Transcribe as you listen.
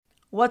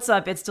What's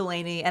up? It's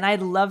Delaney, and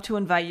I'd love to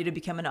invite you to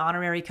become an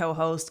honorary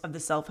co-host of the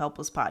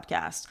Self-Helpless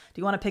podcast. Do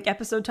you want to pick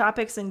episode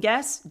topics and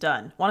guests?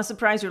 Done. Want to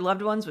surprise your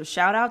loved ones with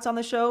shout-outs on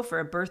the show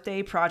for a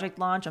birthday, project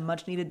launch, a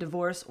much-needed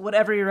divorce,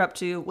 whatever you're up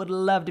to? Would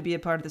love to be a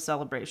part of the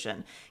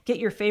celebration. Get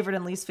your favorite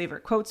and least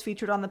favorite quotes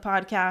featured on the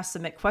podcast,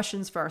 submit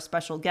questions for our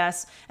special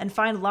guests, and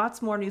find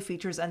lots more new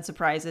features and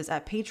surprises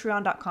at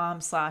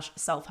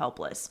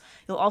patreon.com/selfhelpless.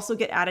 You'll also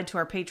get added to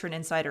our Patron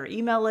Insider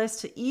email list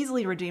to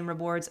easily redeem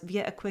rewards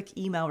via a quick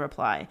email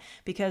reply,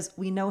 because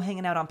we know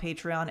hanging out on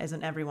Patreon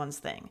isn't everyone's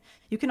thing.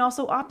 You can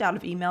also opt out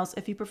of emails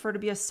if you prefer to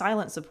be a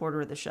silent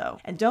supporter of the show.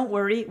 And don't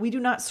worry, we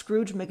do not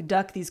Scrooge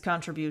McDuck these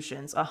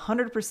contributions.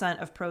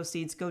 100% of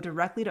proceeds go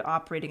directly to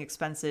operating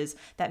expenses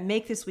that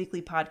make this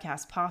weekly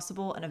podcast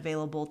possible and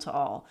available to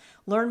all.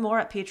 Learn more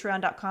at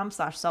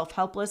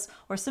patreon.com/selfhelpless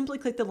or simply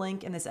click the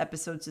link in this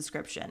episode's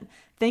description.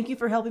 Thank you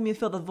for helping me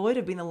fill the void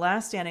of being the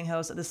last standing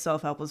host of the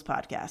Self-Helpless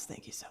podcast.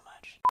 Thank you so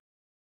much.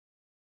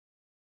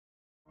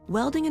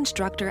 Welding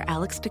instructor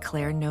Alex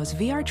DeClaire knows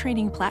VR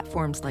training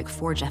platforms like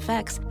Forge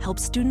FX help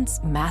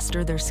students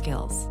master their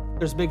skills.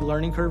 There's a big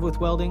learning curve with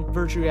welding.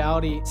 Virtual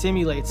reality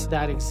simulates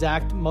that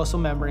exact muscle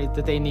memory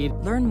that they need.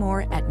 Learn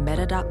more at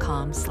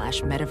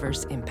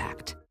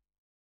meta.com/metaverseimpact.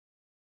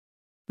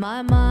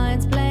 My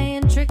mind's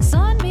playing tricks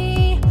on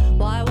me.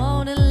 Why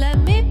won't it let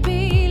me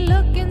be?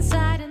 Look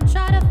inside and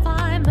try to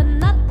find, but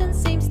nothing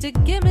seems to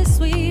give me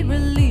sweet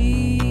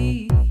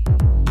relief.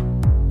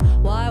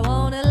 Why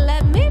won't it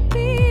let me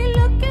be?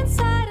 Look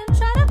inside and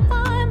try to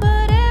find,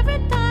 but every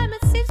time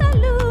it seems I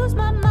lose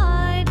my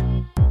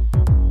mind.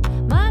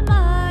 My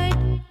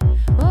mind.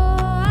 Oh,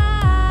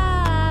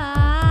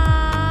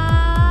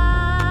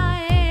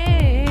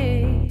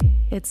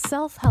 It's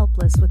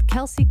Self-Helpless with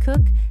Kelsey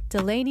Cook,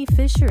 Delaney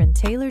Fisher, and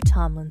Taylor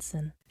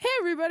Tomlinson. Hey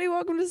everybody,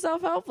 welcome to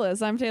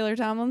Self-Helpless. I'm Taylor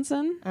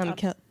Tomlinson. I'm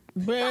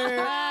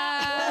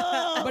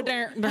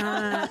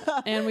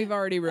And we've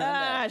already ruined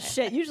it.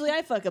 Shit. Usually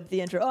I fuck up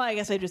the intro. Oh, I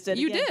guess I just did.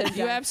 You again. did.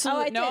 You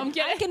absolutely. I No, did. I'm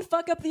kidding. I can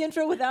fuck up the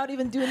intro without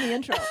even doing the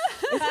intro.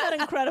 Isn't that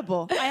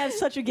incredible? I have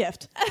such a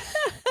gift.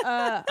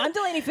 I'm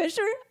Delaney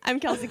Fisher. I'm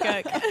Kelsey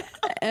Cook.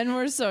 And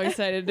we're so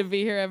excited to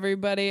be here,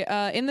 everybody.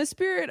 In the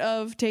spirit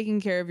of taking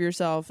care of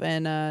yourself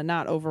and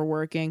not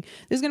overworking,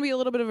 this is going to be a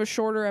little bit of a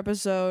shorter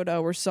episode.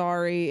 We're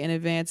sorry in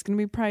advance. It's going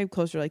to be probably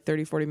closer to like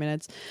 30, 40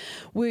 minutes.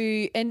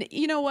 And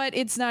you know what?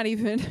 It's not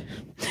even...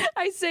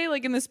 I say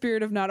like in the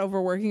spirit of not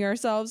overworking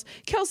ourselves.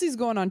 Kelsey's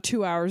going on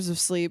 2 hours of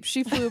sleep.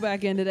 She flew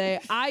back in today.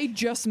 I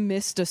just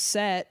missed a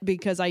set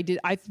because I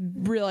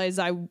realized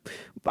I'm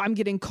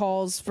getting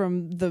calls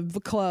from the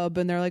club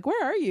and they're like,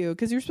 where are you?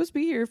 Because you're supposed to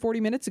be here 40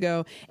 minutes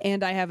ago.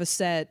 And I have a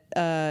set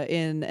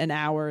in an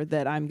hour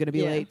that I'm going to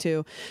be late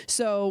to.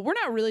 So we're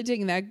not really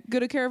taking that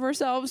good a care of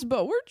ourselves,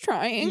 but we're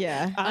trying.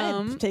 Yeah.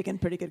 I'm taking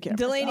pretty good care of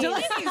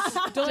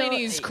myself.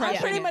 Delaney's crushing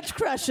I'm pretty it. much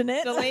crushing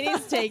it.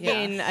 Delaney's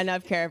taking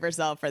enough care of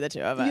herself for the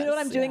two of us. You know what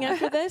I'm doing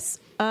after this?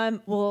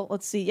 Well,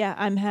 let's see. Yeah,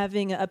 I'm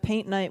having a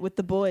paint night with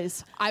the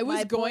boys. I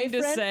was going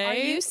to say, Are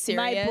you serious?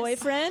 My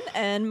boyfriend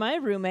and my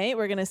roommate,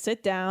 we're going to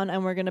sit down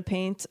and we're going to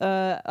paint.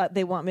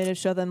 They want me to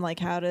show them like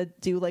how to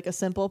do like a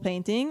simple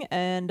painting.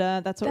 And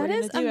that's what we're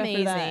going to do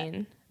after that.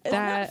 amazing. Isn't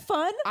that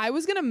fun? I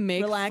was gonna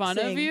make fun of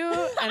Relaxing. you,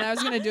 and I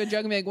was gonna do a joke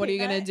and be like, "What are you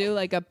gonna do?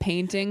 Like a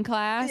painting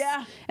class?"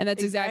 Yeah, and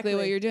that's exactly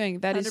what you're doing.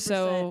 That is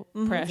so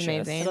 100%. precious.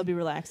 amazing. It'll be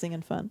relaxing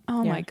and fun.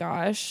 Oh my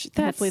gosh,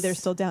 that's Hopefully they're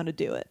still down to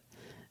do it.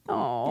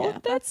 Oh, Yeah.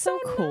 that's so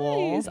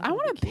cool. nice. I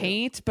want to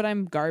paint, but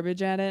I'm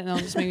garbage at it, and it'll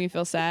just make me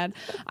feel sad.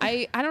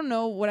 I don't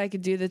know what I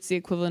could do that's the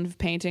equivalent of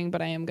painting,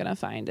 but I am gonna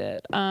find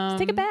it.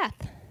 Take a bath.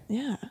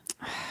 Yeah.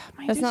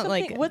 That's not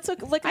like What's a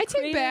like? I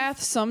take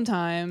baths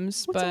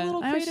sometimes, What's a but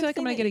little I always feel like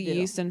I'm gonna creative get a thing that you do?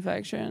 yeast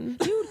infection.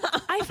 Dude,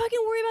 I fucking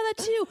worry about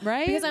that too.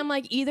 Right? Because I'm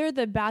like, either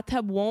the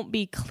bathtub won't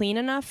be clean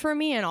enough for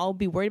me and I'll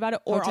be worried about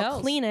it, or I'll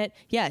Hotels. clean it.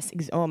 Yes.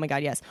 Oh my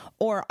God, yes.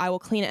 Or I will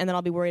clean it and then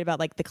I'll be worried about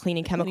like the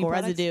cleaning chemical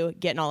products? residue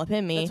getting all up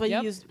in me. That's why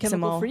Yep. you use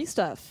chemical-free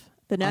stuff.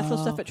 The natural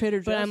stuff at Trader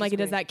Joe's. But I'm like, is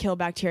does great. that kill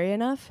bacteria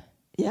enough?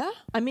 Yeah.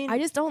 I mean, I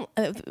just don't.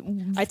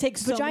 I take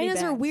so many Vaginas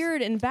are baths.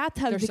 weird in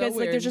bathtubs They're so because like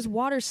weird. there's just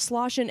water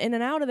sloshing in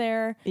and out of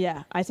there.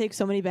 Yeah, I take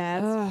so many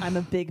baths. I'm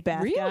a big bath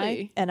guy,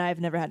 Really? and I've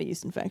never had a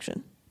yeast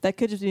infection. That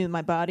could just be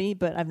my body,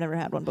 but I've never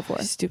had one before.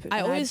 Stupid.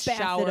 I always bath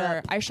it shower.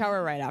 up. I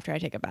shower right after I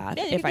take a bath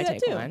Yeah, you if can I do that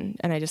take too. one,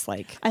 and I just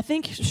like I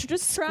think you should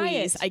just try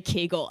squeeze. it. I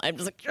kegel. I'm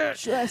just like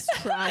Just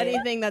try it.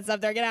 anything that's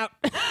up there, get out.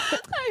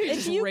 I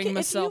just you wring can- if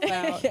myself you-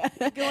 out.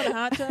 Go in a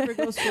hot tub or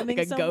go swimming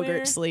Like a somewhere.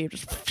 Go-Gurt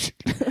sleeve.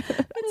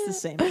 It's the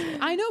same.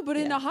 I know, but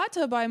in a hot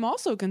tub, I'm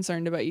also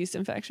concerned about yeast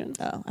infections.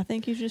 Oh, I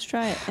think you should just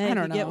try it. And I if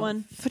don't you know. get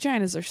one.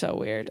 Vaginas are so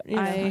weird. You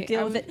know,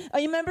 deal with it. Oh,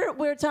 you remember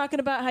we were talking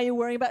about how you're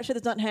worrying about shit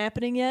that's not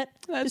happening yet?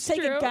 That's just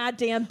take true. a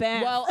goddamn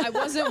bath. Well, I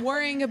wasn't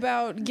worrying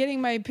about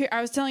getting my.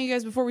 I was telling you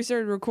guys before we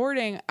started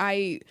recording.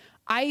 I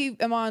I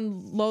am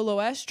on low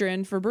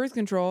estrin for birth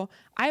control.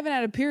 I haven't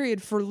had a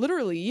period for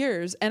literally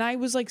years, and I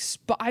was like,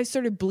 I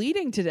started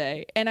bleeding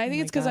today, and I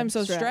think it's because I'm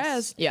so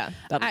stressed. Yeah,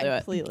 that'll do it.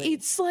 Completely.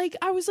 It's like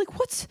I was like,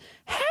 what's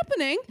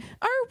happening?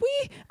 Are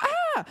we?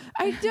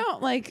 I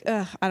don't like.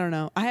 I don't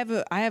know. I have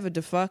a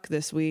defuck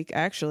this week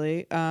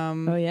actually.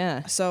 Oh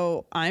yeah.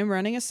 So I'm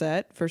running a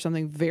set for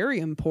something very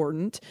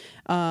important,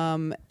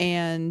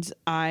 and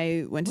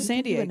I went to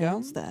San Diego.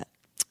 Announce that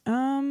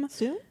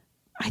soon.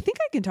 I think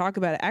I can talk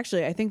about it.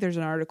 Actually, I think there's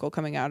an article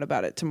coming out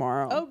about it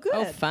tomorrow. Oh, good.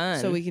 Oh, fun.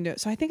 So we can do it.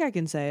 So I think I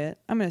can say it.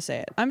 I'm going to say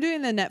it. I'm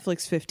doing the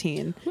Netflix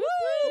 15. It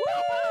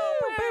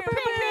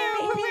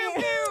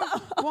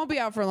won't be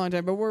out for a long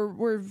time, but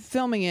we're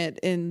filming it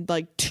in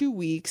like 2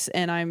 weeks,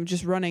 and I'm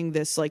just running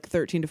this like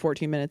 13 to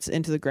 14 minutes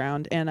into the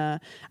ground. And I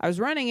was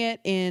running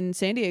it in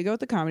San Diego at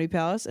the Comedy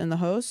Palace, and the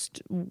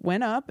host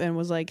went up and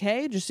was like,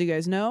 "Hey, just so you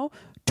guys know,"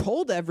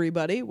 told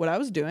everybody what I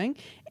was doing,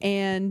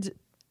 and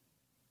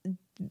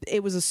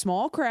it was a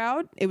small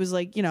crowd. It was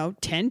like,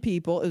 10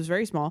 people. It was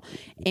very small.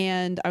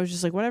 And I was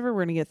just like, whatever,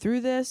 we're going to get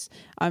through this.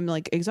 I'm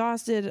like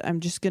exhausted.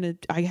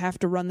 I have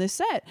to run this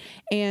set.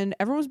 And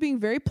everyone was being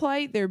very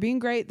polite. They were being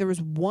great. There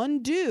was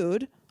one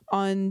dude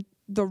on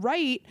the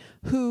right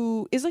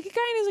who is like a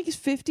guy in his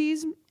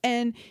 50s,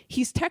 and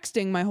he's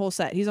texting my whole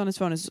set. He's on his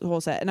phone his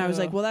whole set. And I was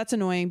like, well, that's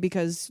annoying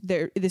because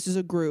this is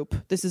a group.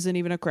 This isn't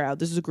even a crowd.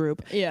 This is a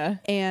group. Yeah.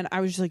 And I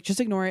was just like,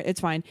 just ignore it.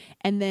 It's fine.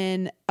 And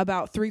then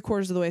about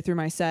 3/4 of the way through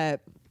my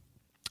set,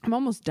 I'm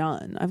almost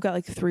done. I've got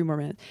like 2 more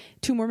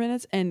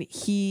minutes. And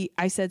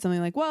I said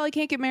something like, well, I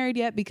can't get married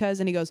yet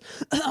because, and he goes,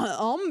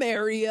 I'll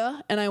marry you.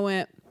 And I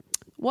went,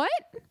 what?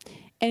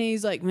 And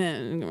he's like,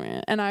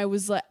 man. And I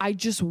was like, I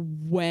just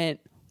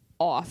went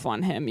off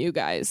on him, you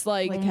guys.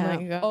 Like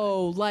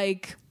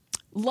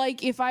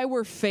if I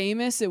were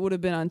famous, it would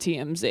have been on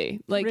TMZ.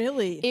 Like,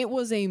 really? It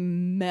was a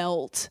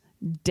melt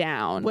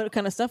down. What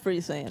kind of stuff were you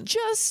saying?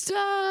 Just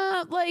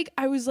I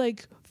was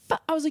like,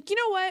 you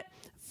know what?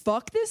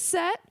 Fuck this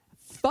set.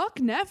 Fuck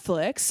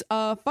Netflix.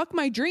 Fuck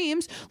my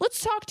dreams.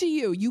 Let's talk to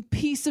you, you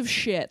piece of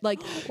shit.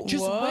 Like,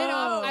 just went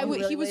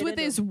off. He was with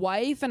his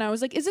wife, and I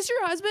was like, is this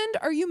your husband?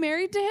 Are you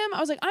married to him? I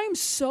was like, I am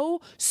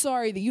so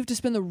sorry that you have to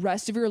spend the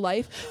rest of your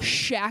life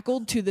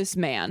shackled to this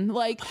man.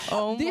 Like,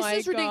 this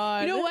is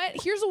ridiculous. You know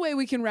what? Here's a way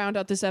we can round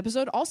out this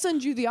episode. I'll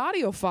send you the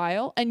audio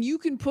file, and you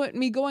can put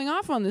me going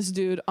off on this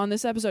dude on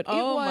this episode.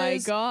 Oh my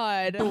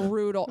God.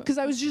 Brutal. Because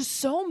I was just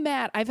so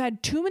mad. I've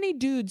had too many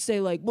dudes say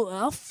like, well,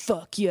 I'll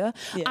fuck you.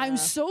 Yeah. I'm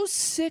so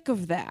sick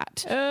of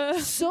that.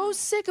 So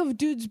sick of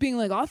dudes being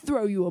like, I'll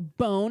throw you a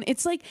bone.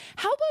 It's like,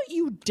 how about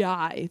you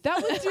die?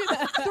 That would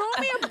throw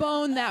me a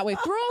bone that way.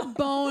 Throw a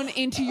bone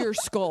into your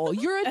skull.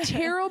 You're a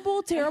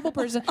terrible, terrible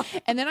person.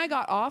 And then I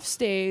got off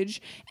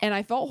stage and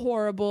I felt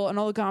horrible, and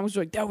all the comics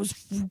were like, that was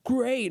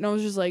great. And I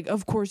was just like,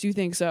 of course you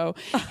think so.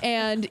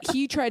 And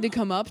he tried to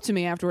come up to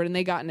me afterward, and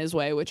they got in his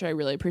way, which I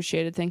really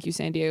appreciated. Thank you,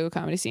 San Diego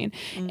comedy scene.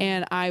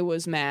 And I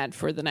was mad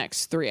for the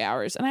next 3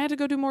 hours, and I had to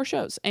go do more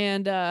shows.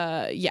 And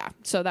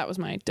so that was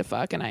my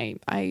fuck, and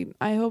I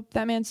hope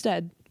that man's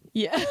dead.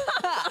 Yeah.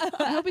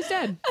 I hope he's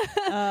dead.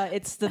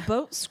 It's the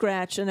boat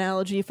scratch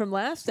analogy from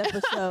last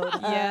episode.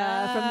 From the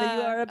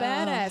You Are a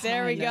Badass.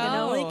 There we go. You can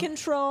only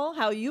control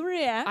how you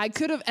react. I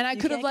could have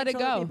let it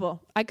go.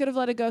 People. I could have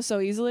let it go so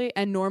easily,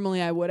 and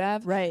normally I would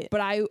have. Right.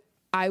 But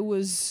I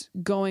was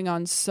going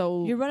on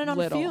so You're running on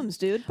little. fumes,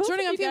 dude. Both of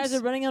you guys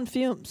are running on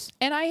fumes.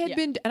 And I've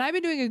been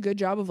doing a good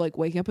job of like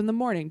waking up in the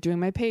morning, doing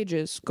my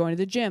pages, going to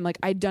the gym. Like,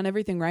 I'd done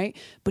everything right,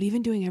 but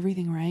even doing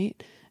everything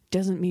right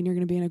doesn't mean you're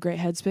going to be in a great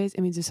headspace.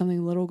 It means if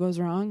something little goes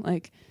wrong,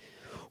 like,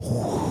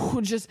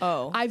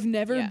 I've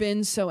never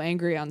been so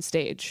angry on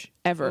stage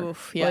ever.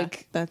 Oof, yeah.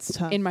 Like, that's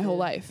tough in my whole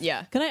life.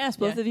 Yeah. Can I ask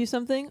both of you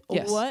something?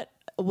 Yes. What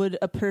would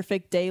a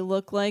perfect day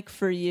look like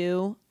for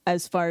you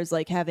as far as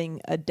like having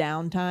a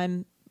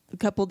downtime? A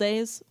couple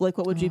days? Like,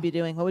 what would you be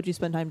doing? What would you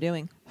spend time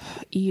doing?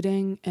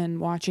 Eating and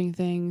watching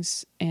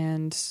things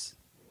and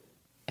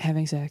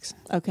having sex.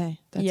 Okay.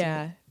 That's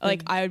it.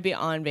 Like, I would be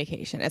on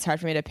vacation. It's hard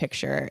for me to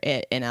picture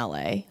it in LA.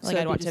 Like, So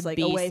I'd want just, to like,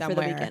 be away for the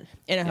somewhere weekend.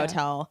 in a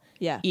hotel,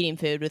 eating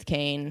food with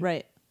Kane,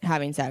 Right.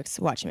 having sex,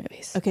 watching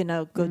movies. Okay,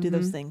 now go do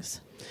those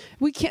things.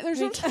 We can't. There's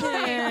no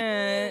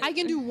time. I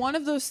can do one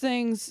of those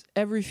things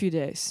every few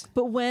days.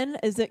 But when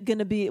is enough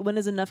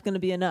going to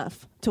be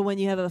enough? To when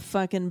you have a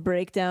fucking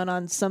breakdown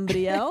on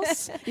somebody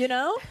else? You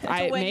know? To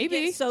when maybe.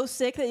 you get so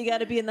sick that you got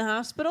to be in the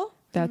hospital?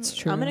 That's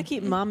true. I'm going to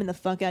keep momming the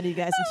fuck out of you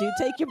guys until you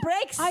take your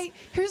breaks.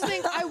 Here's the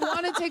thing. I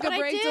want to take a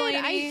break,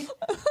 Delaney.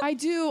 I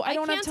do. I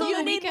don't have time.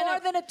 You need more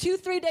than a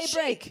 2-3 day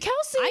break.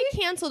 Kelsey. I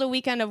canceled a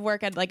weekend of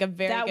work at like a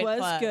very That good was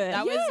club. good.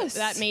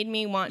 That made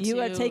me want You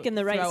to are taking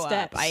the right throw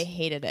steps. up. I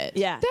hated it.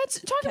 Yeah. That's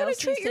talking about Kelsey's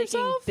treat taking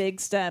yourself.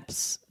 big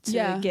steps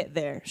to get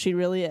there. She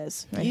really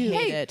is. I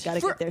hate it.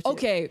 Gotta get there too.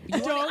 Okay.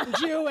 Don't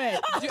do it.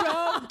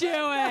 Don't do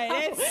it.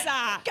 It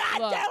sucks.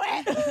 God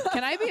do it.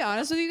 Can I be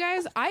honest with you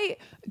guys?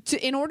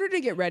 in order to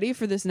get ready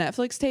for this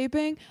Netflix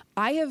taping,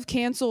 I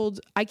canceled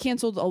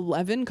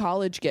 11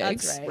 college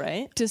gigs. That's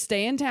right. To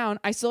stay in town.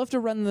 I still have to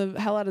run the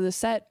hell out of the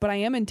set, but I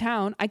am in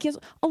town. I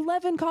canceled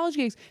 11 college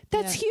gigs.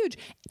 That's huge.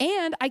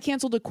 And I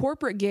canceled a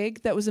corporate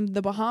gig that was in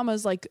the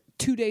Bahamas like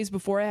 2 days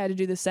before I had to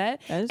do the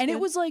set. And it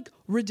was like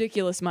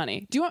ridiculous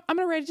money. I'm going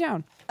to write it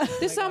down.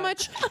 This is how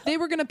much they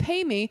were going to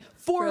pay me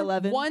for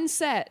 11? one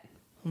set.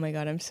 Oh my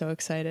God, I'm so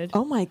excited.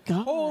 Oh my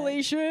God.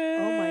 Holy shit.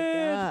 Oh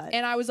my God.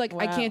 And I was like,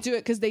 I can't do it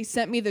because they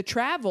sent me the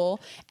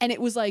travel, and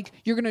it was like,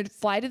 you're going to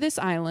fly to this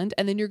island,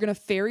 and then you're going to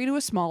ferry to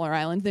a smaller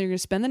island, then you're going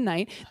to spend the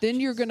night, then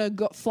you're going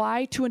to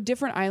fly to a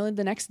different island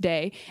the next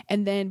day,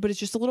 but it's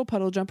just a little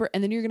puddle jumper,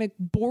 and then you're going to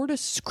board a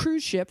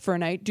cruise ship for a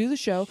night, do the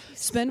show,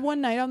 spend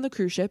one night on the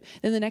cruise ship,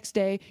 then the next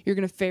day you're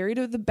going to ferry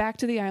back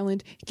to the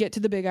island, get to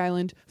the big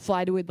island,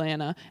 fly to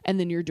Atlanta, and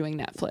then you're doing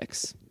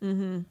Netflix.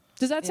 Mm-hmm.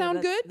 Does that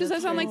sound good? Does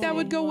that sound like that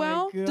would go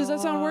well? Does that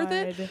sound worth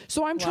it?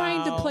 So I'm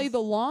trying to play the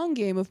long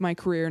game of my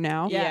career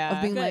now. Yeah.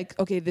 Of being like,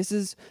 okay, this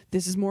is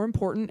more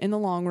important in the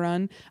long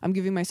run. I'm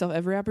giving myself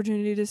every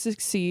opportunity to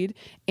succeed.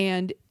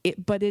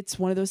 But it's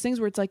one of those things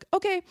where it's like,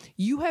 okay,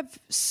 you have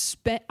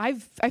spent, I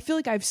feel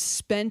like I've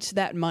spent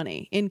that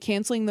money in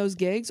canceling those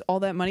gigs, all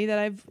that money that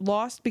I've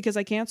lost because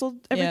I canceled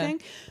everything.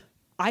 Yeah.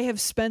 I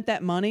have spent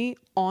that money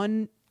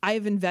I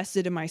have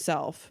invested in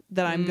myself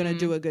that I'm going to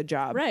do a good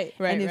job. Right.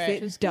 And if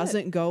it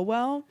doesn't go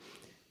well,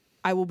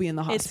 I will be in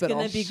the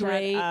hospital. It's going to be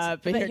great. I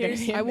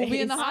will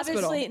be in the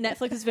hospital. Obviously,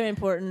 Netflix is very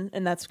important,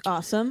 and that's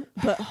awesome.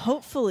 But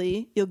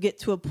hopefully, you'll get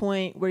to a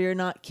point where you're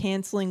not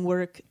canceling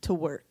work to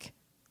work.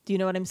 Do you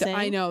know what I'm saying?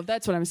 I know.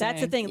 That's what I'm saying.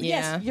 That's the thing.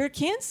 Yeah. Yes, you're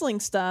canceling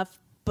stuff,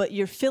 but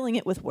you're filling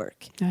it with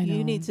work. I know.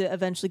 You need to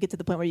eventually get to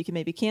the point where you can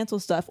maybe cancel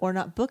stuff or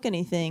not book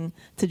anything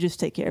to just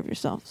take care of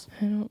yourselves.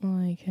 I don't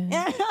like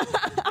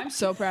it. I'm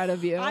so proud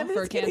of you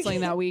for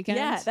canceling that weekend.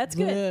 Yeah, that's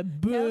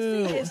good.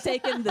 Boo. It's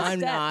taking the I'm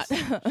steps.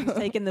 not. She's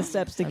taking the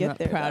steps to get not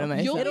there. proud of though.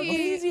 myself. It'll get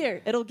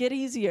easier. It'll get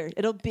easier.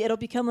 It'll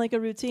become like a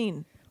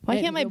routine.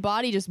 Why can't my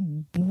body just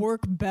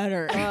work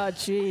better? Oh,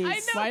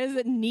 jeez. Why does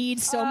it need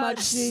so much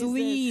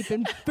sleep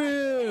and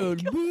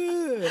food?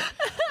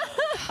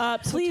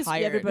 Please,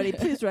 tired. everybody,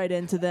 please write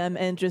into them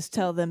and just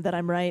tell them that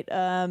I'm right.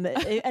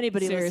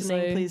 Anybody Seriously.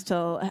 listening, please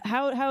tell.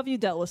 How have you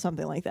dealt with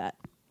something like that?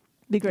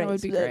 Be great. That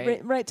would be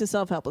great. Write to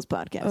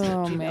selfhelplesspodcast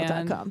Oh, at man.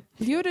 gmail.com.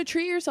 If you had to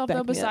treat yourself, Back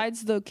though, me up.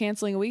 besides the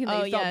canceling a weekend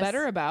that you felt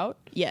better about.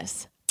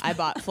 Yes. I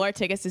bought floor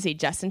tickets to see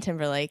Justin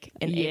Timberlake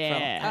in April.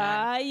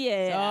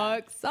 Yeah. So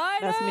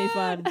excited. That's gonna be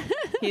fun.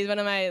 He's one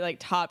of my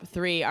top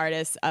 3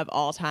 artists of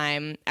all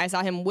time. I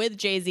saw him with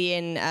Jay-Z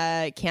in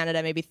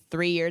Canada maybe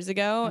 3 years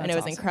ago, and it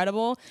was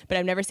incredible. But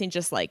I've never seen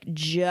just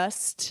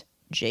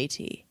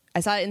JT. I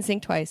saw it in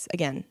sync twice.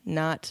 Again,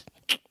 not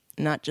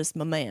just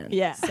my man.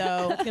 Yeah.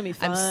 So That's gonna be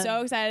fun. I'm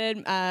so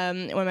excited.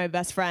 One of my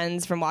best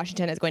friends from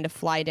Washington is going to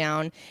fly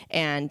down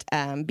and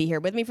be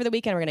here with me for the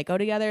weekend. We're going to go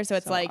together. So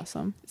it's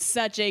awesome.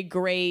 Such a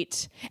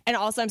great, and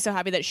also I'm so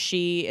happy that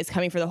she is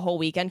coming for the whole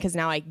weekend because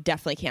now I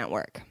definitely can't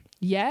work.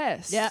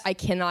 Yes. Yeah. I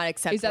cannot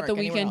accept Is that work the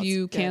anywhere weekend else.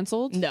 you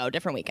canceled? No,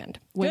 different weekend.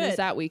 When is Good.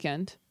 that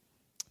weekend?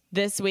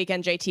 This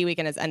weekend, JT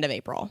weekend, is end of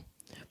April.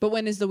 But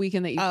when is the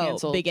weekend that you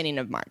canceled? Beginning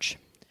of March.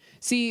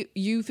 See,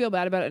 you feel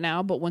bad about it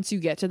now, but once you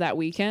get to that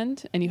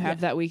weekend and you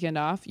have that weekend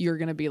off, you're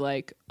going to be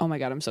like, oh my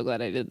God, I'm so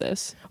glad I did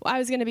this. Well, I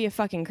was going to be a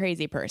fucking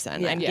crazy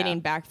person. I'm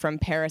getting back from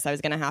Paris. I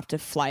was going to have to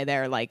fly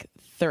there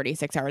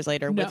 36 hours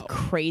later with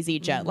crazy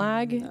jet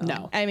lag.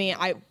 No. I mean,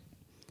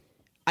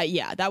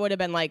 yeah, that would have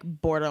been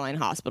borderline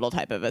hospital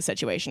type of a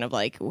situation of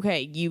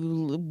okay,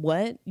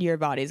 your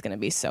body's going to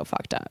be so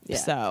fucked up. Yeah.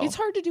 So It's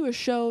hard to do a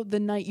show the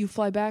night you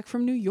fly back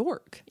from New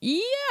York. yeah.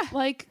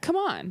 Come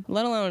on.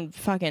 Let alone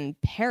fucking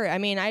Paris. I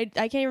mean, I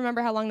can't even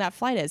remember how long that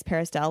flight is,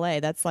 Paris to LA.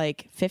 That's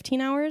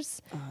 15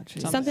 hours?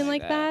 Something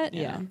like that.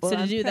 Yeah. Well, So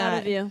to I'm do proud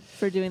that. of you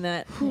for doing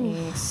that.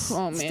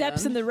 Oh, man.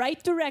 Steps in the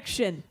right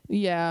direction.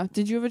 Yeah.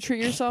 Did you ever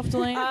treat yourself,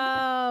 Delaney?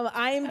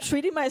 I'm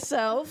treating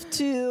myself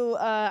to.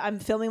 I'm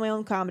filming my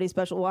own comedy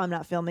special. Well, I'm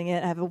not filming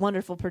it. I have a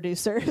wonderful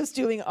producer who's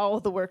doing all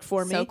of the work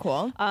for me. So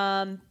cool.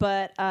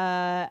 But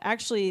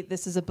actually,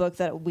 this is a book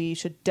that we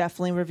should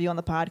definitely review on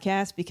the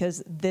podcast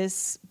because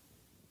this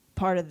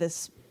part of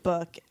this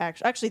book,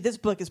 actually, this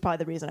book is probably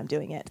the reason I'm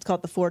doing it. It's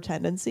called The 4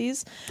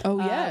 Tendencies. Oh,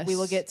 yes. We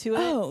will get to it.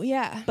 Oh,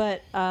 yeah.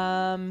 But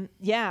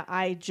yeah,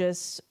 I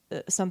just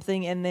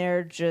something in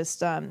there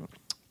just.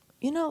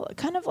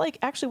 Kind of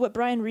actually what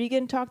Brian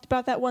Regan talked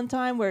about that one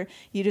time where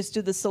you just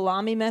do the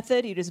salami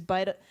method. You just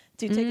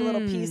take a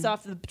little piece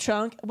off the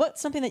chunk.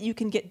 What's something that you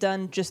can get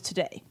done just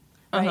today,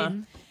 right?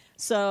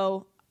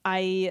 So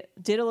I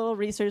did a little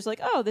research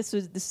this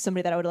is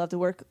somebody that I would love to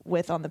work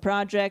with on the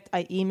project.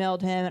 I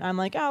emailed him and I'm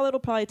like, it'll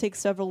probably take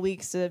several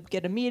weeks to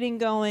get a meeting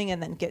going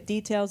and then get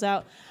details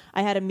out.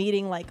 I had a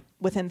meeting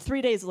with him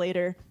 3 days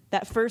later.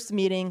 That first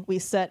meeting, we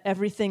set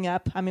everything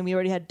up. I mean, we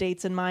already had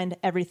dates in mind,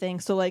 everything.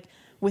 So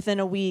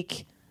within a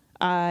week,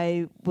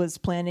 I was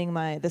planning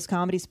this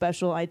comedy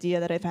special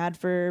idea that I've had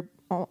for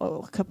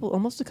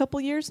almost a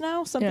couple years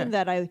now. Something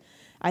that I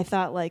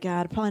thought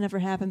it'd probably never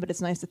happen, but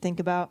it's nice to think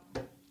about.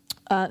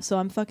 So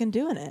I'm fucking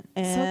doing it.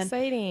 And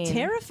exciting.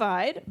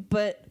 Terrified,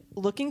 but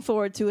looking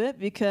forward to it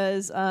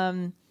because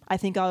I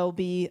think I'll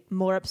be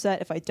more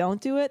upset if I don't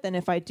do it than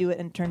if I do it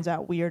and it turns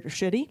out weird or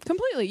shitty.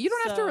 Completely. You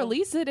don't have to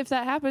release it if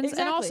that happens.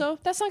 Exactly. And also,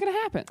 that's not going to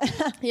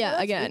happen. Yeah,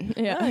 again.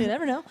 Yeah. No, you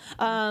never know.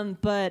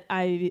 But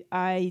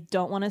I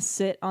don't want to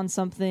sit on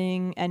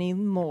something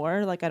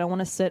anymore. Like, I don't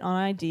want to sit on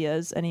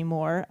ideas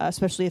anymore,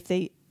 especially if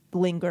they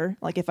linger.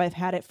 Like, if I've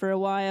had it for a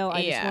while,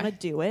 I just want to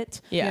do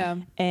it. Yeah.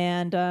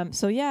 And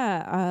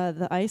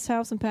the Ice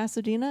House in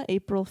Pasadena,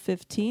 April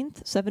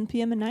 15th, 7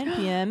 p.m. and 9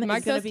 p.m. Mark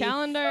is gonna those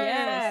calendars.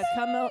 Yeah,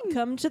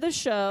 come to the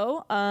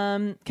show.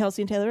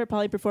 Kelsey and Taylor are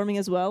probably performing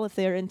as well if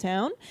they're in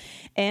town.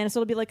 And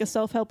so it'll be like a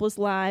self-helpless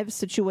live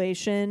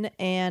situation.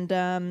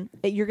 And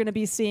you're going to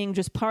be seeing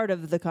just part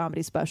of the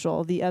comedy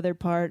special. The other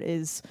part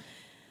is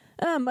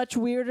much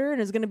weirder and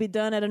is going to be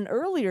done at an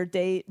earlier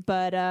date,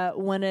 but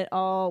when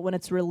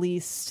it's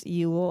released,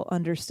 you will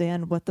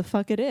understand what the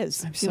fuck it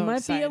is. I'm You so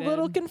might be a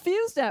little excited.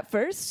 confused at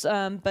first,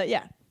 but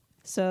yeah.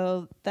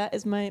 So that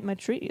is my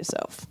treat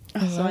yourself. So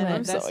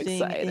I'm so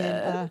investing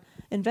excited.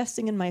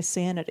 investing in my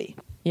sanity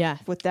Yeah.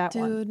 with that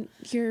one. Dude,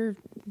 you're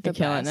the You're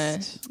killing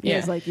best. it. Yeah, Yeah.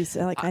 it's like you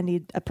said, like I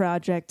need a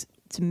project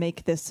to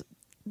make this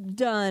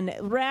done,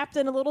 wrapped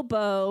in a little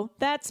bow.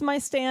 That's my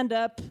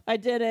stand-up. I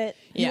did it.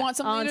 You Yeah. want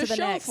something On to to the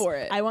show next. for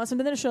it. I want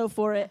something to show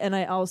for it, and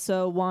I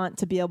also want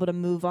to be able to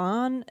move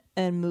on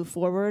and move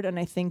forward. And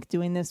I think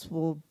doing this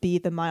will be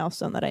the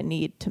milestone that I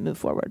need to move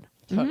forward.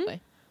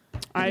 Totally.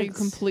 I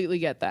completely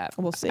get that.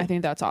 We'll see. I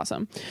think that's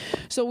awesome.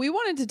 So we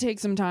wanted to take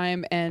some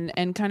time and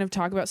kind of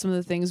talk about some of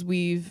the things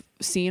we've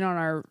seen on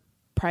our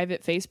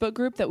private Facebook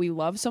group that we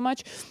love so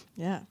much.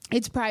 Yeah.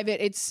 It's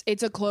private.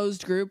 It's a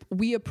closed group.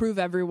 We approve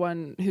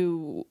everyone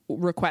who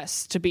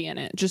requests to be in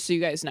it, just so you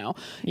guys know.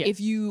 Yeah. If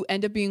you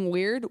end up being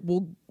weird,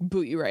 we'll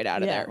boot you right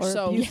out of there. Or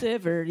So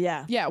abusive, or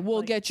yeah,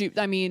 we'll get you.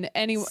 I mean,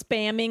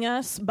 spamming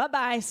us.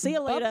 Bye-bye. See you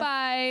later.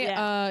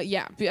 Bye-bye.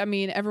 Yeah. I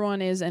mean,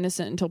 everyone is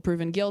innocent until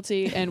proven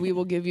guilty, and we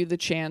will give you the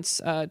chance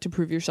to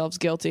prove yourselves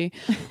guilty.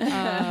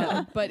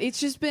 But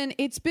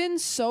it's been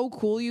so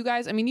cool, you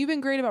guys. I mean, you've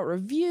been great about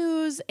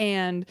reviews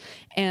and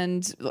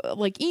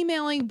like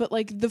emailing, but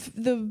like the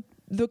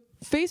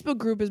Facebook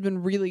group has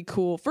been really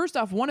cool. First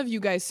off, one of you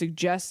guys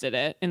suggested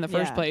it in the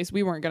first Yeah. place.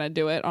 We weren't going to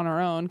do it on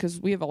our own because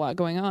we have a lot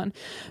going on.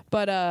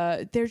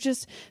 But there's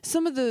just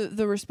some of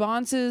the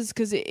responses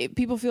because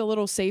people feel a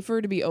little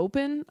safer to be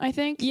open, I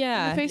think,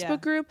 Yeah. in the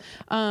Facebook group.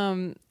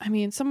 I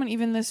mean, someone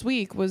even this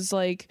week was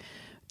like,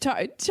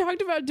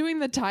 talked about doing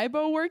the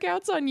Taibo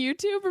workouts on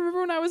YouTube. Remember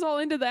when I was all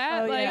into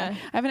that? Oh, like, yeah.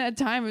 I haven't had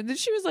time. And then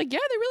she was like, yeah,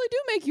 they really do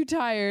make you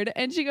tired.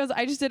 And she goes,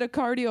 I just did a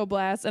cardio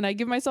blast and I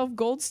give myself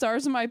gold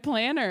stars in my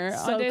planner.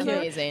 So on days where-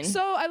 amazing.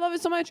 So I love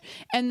it so much.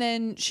 And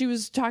then she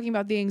was talking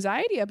about the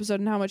anxiety episode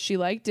and how much she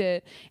liked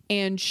it.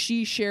 And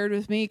she shared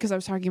with me, because I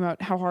was talking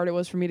about how hard it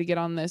was for me to get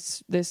on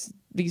these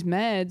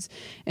meds,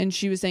 and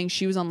she was saying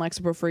she was on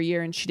Lexapro for a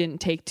year and she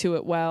didn't take to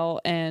it well,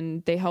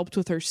 and they helped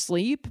with her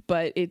sleep,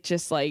 but it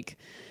just like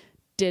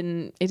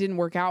didn't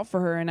work out for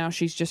her, and now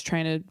she's just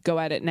trying to go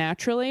at it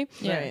naturally.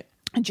 Right.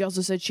 And she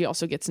also said she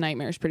also gets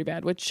nightmares pretty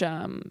bad, which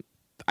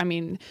I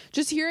mean,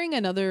 just hearing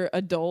another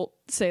adult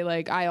say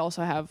like I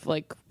also have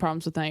like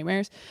problems with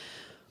nightmares,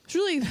 it's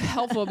really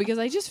helpful because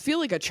I just feel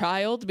like a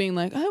child being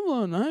like, I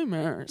want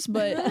nightmares.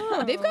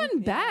 But they've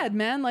gotten bad,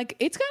 man. Like,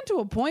 it's gotten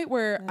to a point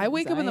where I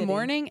wake up in the Anxiety.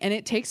 morning and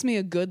it takes me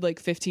a good like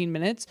 15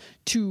 minutes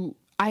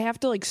I have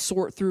to like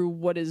sort through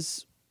what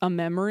is a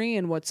memory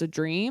and what's a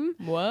dream.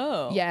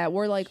 Whoa. Yeah,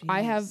 where like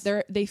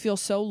they feel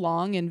so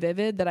long and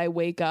vivid that I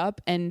wake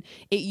up, and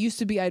it used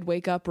to be I'd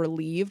wake up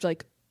relieved,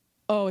 like,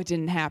 oh, it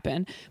didn't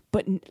happen.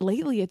 But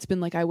lately it's been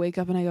like I wake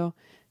up and I go,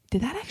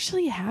 did that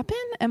actually happen?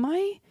 Am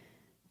I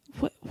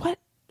what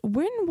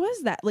when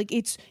was that? Like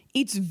it's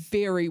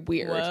very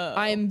weird. Whoa.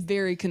 I am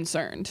very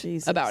concerned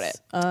Jesus. about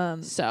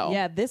it. So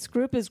Yeah, this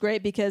group is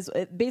great because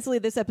basically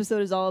this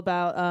episode is all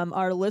about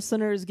our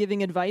listeners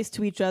giving advice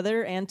to each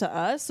other and to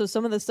us. So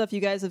some of the stuff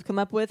you guys have come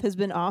up with has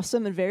been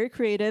awesome and very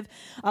creative.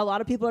 A lot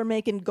of people are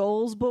making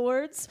goals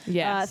boards.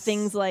 Yes.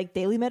 Things like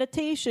daily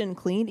meditation,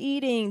 clean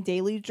eating,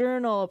 daily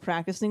journal,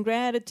 practicing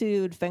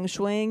gratitude, feng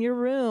shuiing your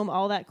room,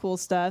 all that cool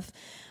stuff.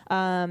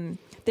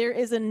 There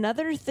is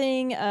another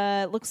thing.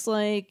 Looks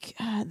like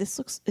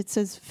it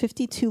says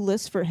 52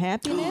 lists for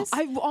happiness.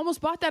 I've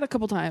almost bought that a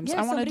couple times. Yeah, I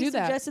want to somebody do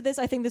that. suggested this.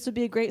 I think this would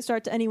be a great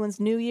start to anyone's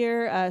new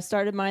year.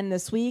 Started mine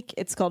this week.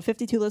 It's called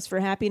 52 Lists for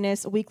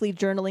Happiness, weekly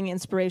journaling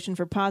inspiration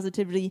for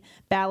positivity,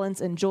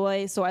 balance, and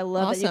joy. So I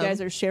love that you Awesome. guys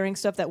are sharing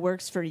stuff that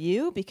works for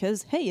you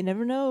because, hey, you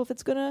never know if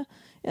it's going to,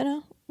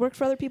 work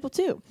for other people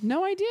too.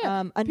 No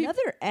idea.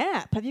 Another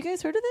app. Have you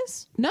guys heard of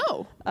this?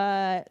 No.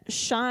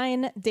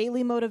 Shine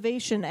daily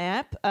motivation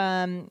app.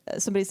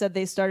 Somebody said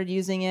they started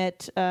using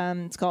it.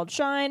 It's called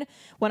Shine.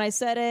 When I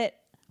said it,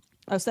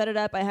 I set it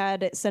up. I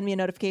had it send me a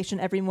notification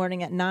every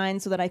morning at 9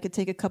 so that I could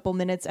take a couple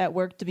minutes at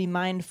work to be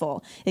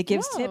mindful. It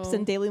gives tips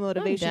and daily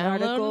motivation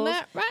articles.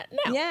 That right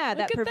now. Yeah,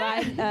 that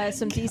provide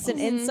some decent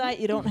insight.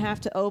 You don't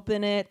have to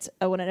open it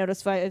when it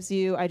notifies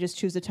you. I just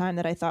choose a time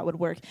that I thought would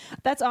work.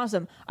 That's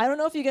awesome. I don't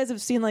know if you guys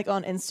have seen like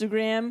on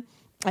Instagram,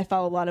 I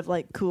follow a lot of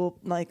like cool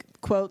like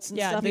quotes and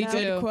stuff. The now.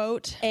 good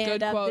quote. And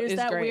Good quote there's is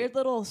that great. weird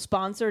little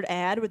sponsored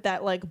ad with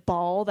that like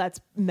ball that's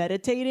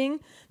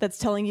meditating, that's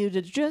telling you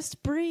to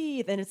just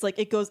breathe, and it's like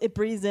it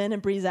breathes in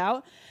and breathes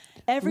out.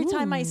 Every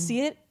time I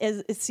see it,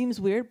 it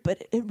seems weird,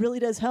 but it really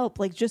does help.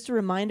 Like just a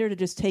reminder to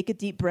just take a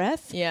deep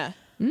breath. Yeah.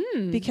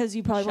 Because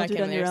you probably won't do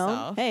Check it on in your own.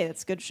 yourself. Hey,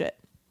 that's good shit.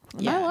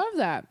 Yeah. I love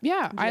that.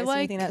 Yeah, Do you I guys see like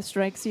anything that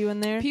strikes you in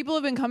there. people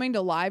have been coming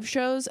to live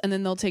shows and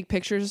then they'll take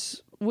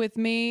pictures with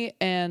me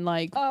and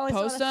like Oh, I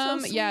saw post that.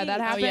 So them. Yeah, that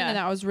sweet. happened and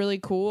that was really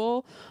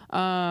cool.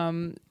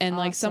 And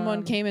like someone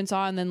Awesome. came and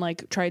saw and then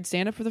like tried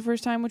stand up for the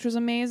first time, which was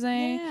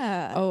amazing.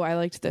 Yeah. Oh, I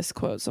liked this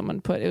quote someone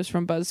put. It was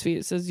from BuzzFeed.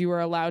 It says, "You are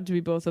allowed to be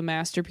both a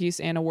masterpiece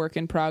and a work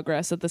in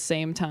progress at the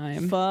same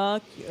time."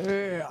 Fuck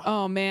yeah.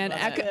 Oh man,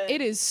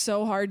 it is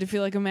so hard to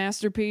feel like a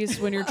masterpiece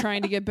when you're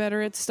trying to get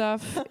better at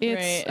stuff.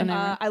 It's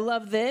Right. I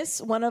love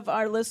this. One of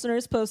our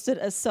listeners posted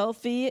a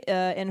selfie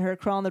in her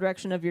Crawl in the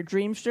Direction of Your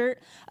Dream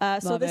shirt. So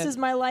Love this it. is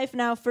my life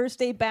now. First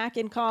day back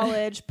in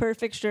college.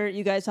 Perfect shirt.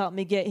 You guys helped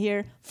me get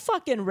here.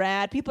 Fucking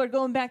rad. People are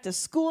going back to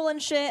school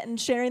and shit and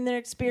sharing their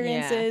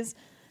experiences.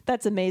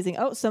 That's amazing.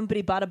 Oh,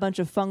 somebody bought a bunch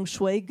of feng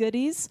shui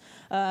goodies.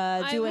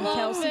 Doing love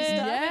Kelsey it.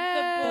 stuff.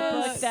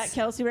 Yes. The book that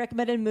Kelsey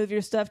recommended, Move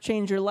Your Stuff,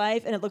 Change Your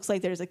Life. And it looks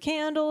like there's a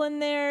candle in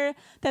there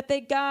that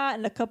they got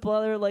and a couple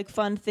other like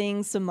fun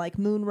things, some like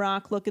moon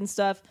rock looking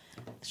stuff.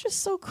 It's just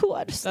so cool.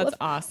 I just That's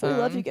love, We love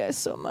awesome. you guys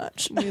so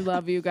much. We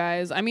love you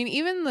guys. I mean,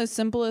 even the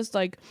simplest,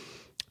 like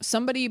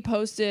somebody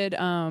posted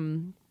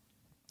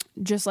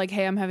just like,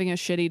 "Hey, I'm having a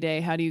shitty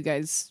day. How do you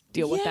guys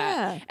deal with Yeah.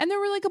 that?" And there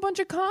were like a bunch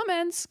of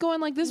comments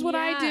going like, "This is what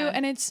I do." Yeah.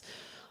 And it's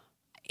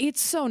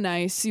so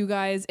nice, you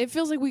guys. It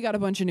feels like we got a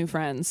bunch of new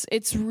friends.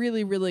 It's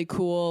really, really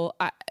cool.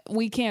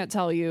 We can't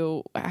tell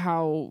you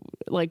how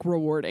like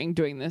rewarding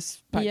doing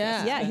this podcast.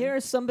 Yeah. Yeah, here are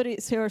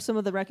some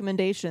of the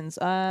recommendations.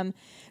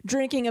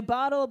 Drinking a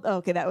bottle.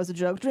 Okay, that was a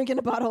joke. Drinking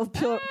a bottle of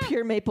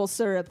pure maple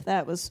syrup.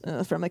 That was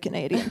from a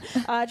Canadian.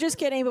 Just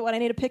kidding. But when I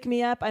need to pick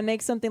me up, I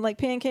make something like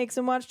pancakes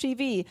and watch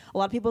TV. A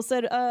lot of people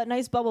said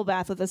nice bubble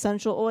bath with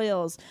essential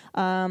oils.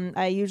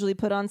 I usually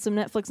put on some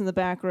Netflix in the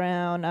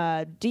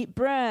background. Deep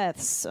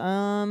breaths.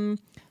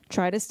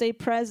 Try to stay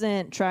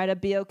present. Try to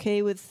be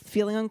okay with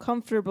feeling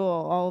uncomfortable.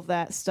 All of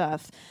that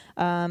stuff.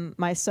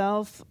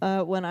 Myself,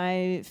 when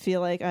I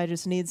feel like I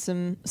just need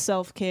some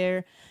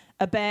self-care,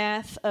 a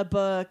bath, a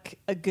book,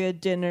 a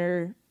good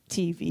dinner,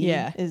 TV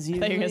Yeah. is I thought you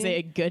were usually... going to say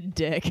a good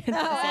dick. and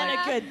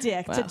a good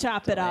dick to Wow,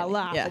 top it all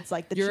off. Yeah. It's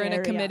like the You're in a cherry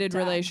on committed top.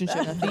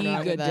 relationship. The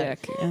wrong good with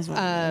that. dick. Is what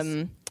it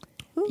is.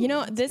 You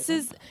know, this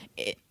is.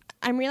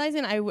 I'm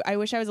realizing I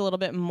wish I was a little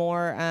bit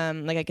more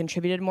like I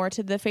contributed more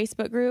to the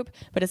Facebook group,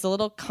 but it's a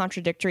little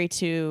contradictory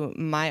to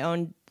my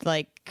own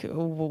like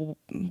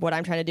what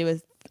I'm trying to do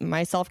with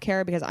my self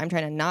care because I'm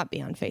trying to not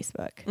be on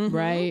Facebook.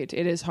 Right.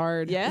 It is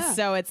hard. Yeah.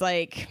 So it's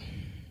like.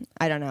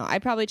 I don't know. I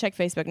probably check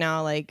Facebook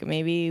now like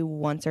maybe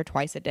once or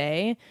twice a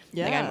day.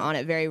 Like Yeah. I'm on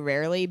it very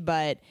rarely,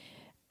 but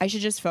I should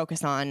just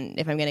focus on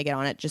if I'm going to get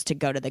on it just to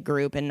go to the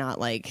group and not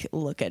like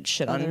look at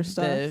shit on Other the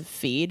stuff.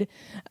 feed.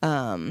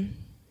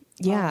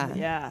 Yeah.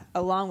 Yeah.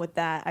 Along with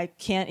that, I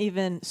can't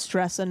even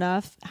stress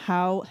enough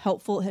how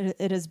helpful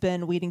it has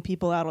been weeding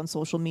people out on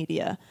social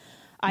media.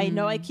 I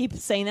know I keep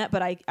saying that,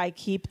 but I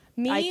keep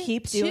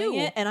doing too.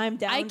 it, and I'm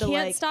down I to can't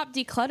like stop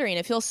decluttering.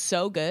 It feels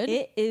so good.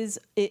 it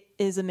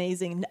is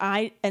amazing.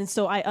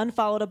 So I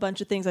unfollowed a bunch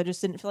of things I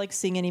just didn't feel like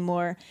seeing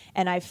anymore,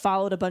 and I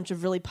followed a bunch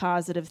of really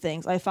positive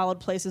things. I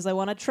followed places I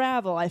want to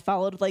travel. I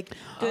followed like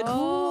good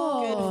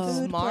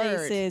food smart.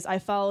 places. I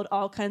followed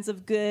all kinds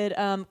of good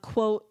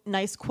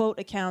nice quote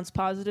accounts,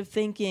 positive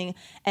thinking.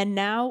 And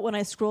now when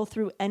I scroll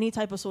through any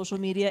type of social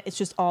media, it's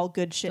just all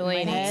good shit in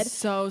Delaney. my head.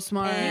 So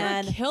smart.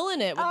 And- You're killing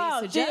it with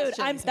these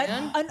suggestions,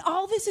 man. and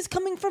all this is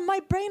coming from my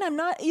brain. I'm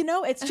not,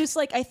 it's just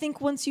like I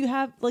think once you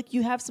have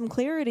some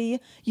clarity,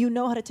 you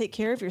know how to take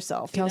care of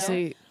yourself. you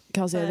know?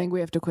 Kelsey, I think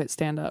we have to quit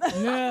stand up.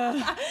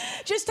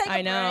 Just take a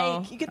I know.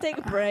 break. You can take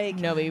a break.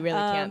 No, we really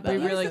can't. but though.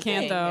 we really That's the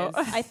can't, thing though.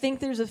 is- I think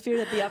there's a fear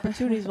that the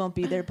opportunities won't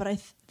be there, but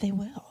they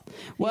will.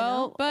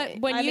 Well, But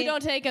when I you mean-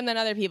 don't take them, then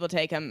other people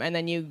take them, and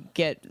then you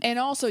get. and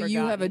also you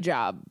have a forgotten.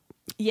 job.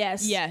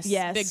 Yes. Yes,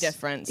 big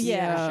difference.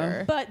 Yeah. for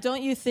sure. But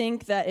don't you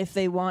think that if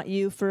they want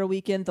you for a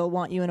weekend, they'll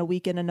want you in a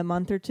weekend in a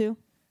month or two?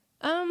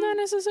 Not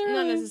necessarily.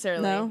 Not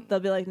necessarily. No, they'll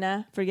be like,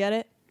 nah, forget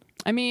it.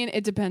 I mean,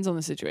 it depends on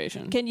the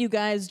situation. Can you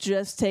guys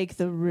just take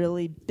the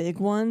really big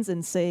ones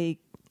and say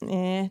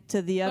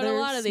to the But other a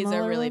lot of these are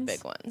smaller really ones?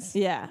 big ones.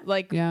 Yeah.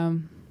 Like Yeah.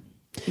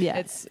 Yeah.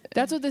 it's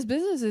That's what this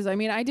business is. I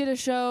mean, I did a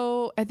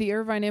show at the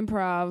Irvine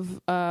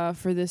Improv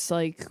for this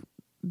like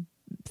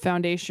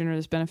foundation or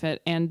this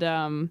benefit, and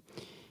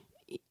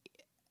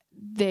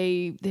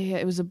they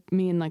it was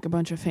me and like a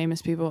bunch of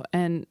famous people,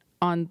 and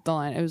on the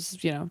line it was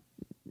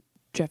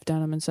Jeff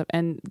Dunham and stuff.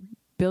 And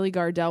Billy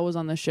Gardell was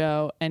on the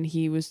show, and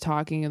he was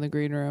talking in the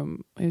green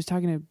room. He was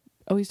talking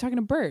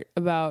to Bert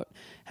about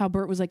how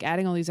Bert was like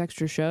adding all these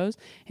extra shows,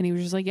 and he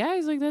was just like, yeah,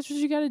 he's like, that's what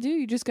you got to do.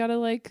 You just got to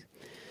like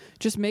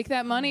just make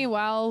that money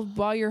while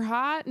you're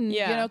hot, and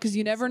you know, because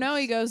you never know.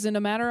 He goes, in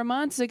a matter of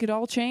months it could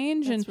all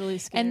change. That's and really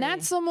scary. And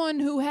that's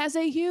someone who has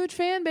a huge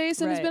fan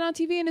base and has been on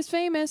TV and is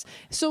famous.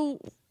 So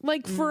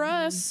like for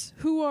us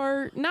who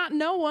are not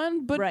no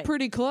one but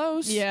pretty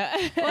close,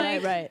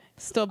 right.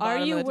 Still, Are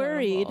you bottom of the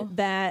worried totem pole.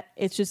 that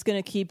it's just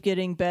going to keep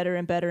getting better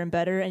and better and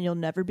better, and you'll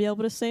never be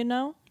able to say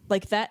no?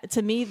 Like that,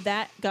 to me,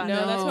 that got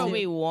No, that's what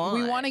we want.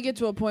 we want to get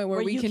to a point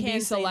where we you can be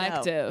can say no.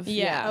 selective.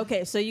 Yeah.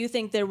 Okay, so you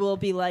think there will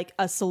be like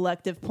a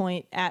selective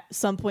point at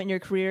some point in your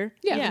career?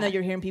 Yeah. Even Yeah. though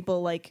you're hearing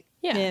people like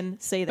him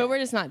say that. But we're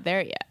just not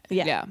there yet.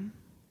 Yeah.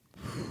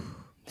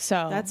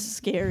 So That's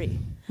scary.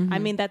 I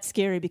mean, that's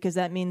scary because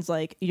that means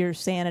like your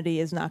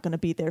sanity is not going to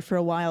be there for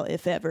a while,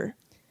 if ever.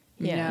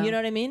 yeah. You know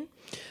what I mean?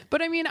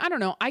 But I mean, I don't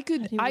know. I do you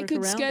could work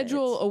around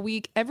schedule it? a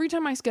week. Every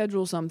time I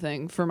schedule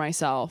something for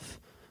myself,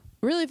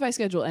 really, if I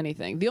schedule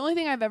anything, the only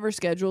thing I've ever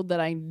scheduled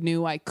that I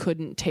knew I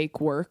couldn't take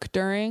work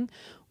during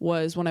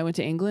was when I went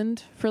to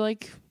England for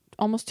like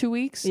almost 2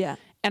 weeks. Yeah.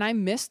 And I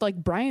missed like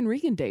Brian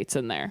Regan dates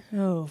in there.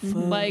 Oh, fuck.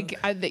 Like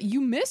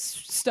you miss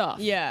stuff.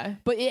 Yeah.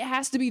 But it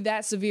has to be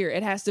that severe.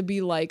 It has to be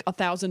like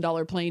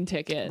 $1,000 plane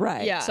ticket,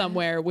 Right. Yeah.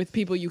 somewhere with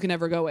people you can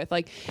never go with.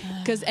 Like,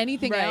 because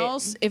anything Right.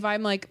 else, if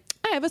I'm like,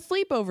 I have a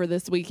sleepover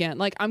this weekend,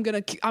 like I'm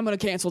gonna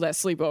cancel that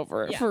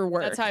sleepover Yeah. for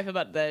work. That's how I feel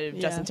about the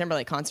Justin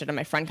Timberlake concert and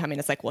my friend coming.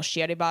 It's like, well, she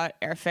already bought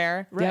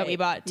airfare. Right. We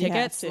bought You have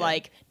tickets. to.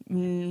 Like,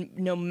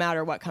 no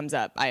matter what comes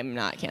up, I'm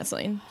not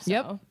canceling. So.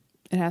 Yep.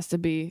 It has to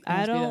be. I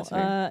that don't.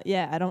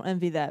 severe. I don't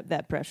envy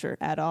that pressure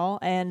at all.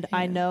 And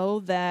I know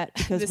that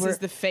because This we're is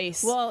the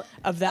face Well-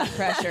 of that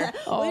pressure.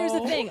 Well, here's the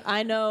thing.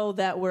 I know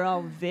that we're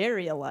all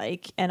very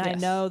alike, and I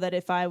Yes. know that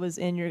if I was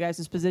in your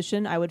guys'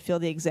 position, I would feel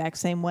the exact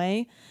same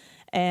way.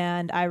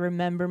 And I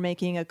remember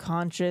making a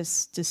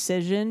conscious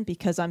decision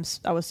because I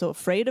was so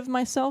afraid of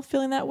myself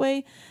feeling that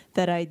way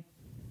that I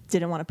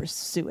didn't want to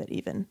pursue it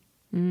even.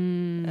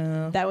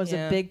 That was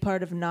a big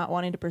part of not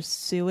wanting to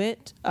pursue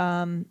it.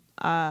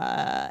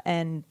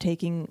 And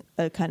taking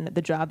kind of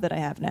the job that I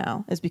have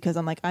now is because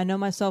I'm like, I know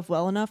myself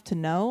well enough to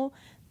know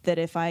that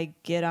if I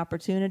get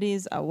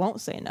opportunities, I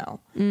won't say no.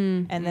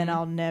 And then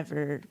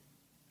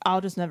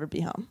I'll just never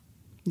be home.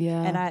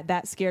 Yeah. And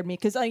that scared me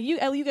because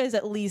you guys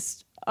at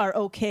least are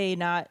okay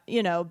not,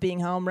 being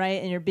home,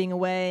 right? And you're being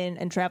away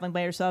and traveling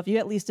by yourself. You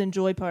at least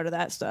enjoy part of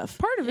that stuff.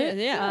 part of it.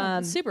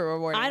 Yeah. Super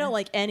rewarding. I don't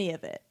like any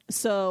of it.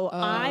 So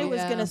I was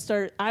yeah. going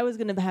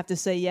to have to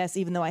say yes,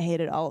 even though I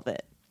hated all of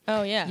it.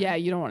 Oh, yeah. Yeah,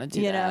 you don't want to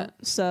do that.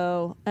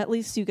 So at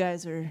least you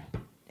guys are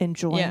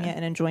enjoying it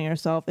and enjoying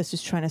yourself. It's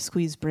just trying to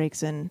squeeze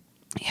breaks in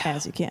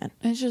as you can.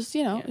 It's just,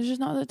 it's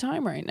just not the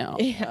time right now.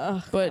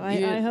 Yeah. But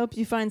I hope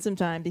you find some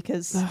time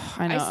because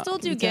I know. I still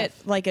do get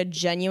like a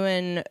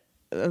genuine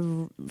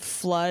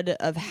flood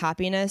of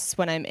happiness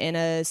when I'm in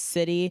a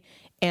city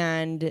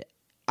and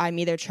I'm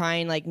either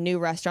trying like new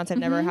restaurants I've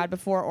never had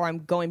before, or I'm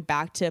going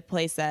back to a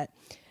place that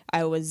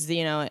I was,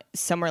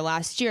 somewhere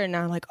last year, and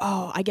now I'm like,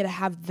 oh, I get to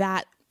have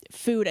that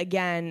food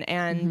again,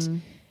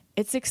 and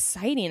it's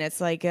exciting.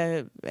 It's like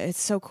it's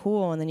so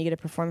cool, and then you get to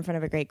perform in front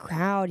of a great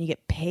crowd. You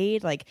get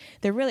paid. Like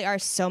there really are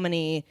so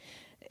many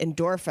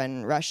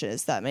endorphin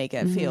rushes that make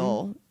it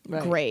feel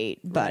great,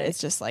 but it's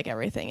just like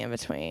everything in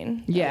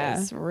between. Yeah.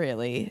 It's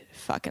really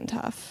fucking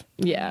tough.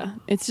 Yeah,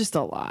 it's just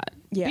a lot.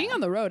 Yeah. Being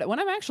on the road, when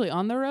I'm actually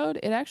on the road,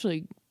 it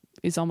actually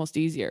is almost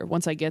easier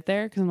once I get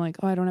there because I'm like,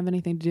 oh, I don't have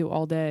anything to do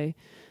all day.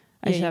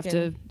 I just you have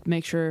to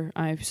make sure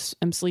I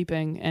am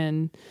sleeping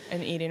and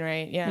eating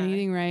right. Yeah. and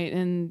eating right,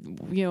 and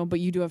but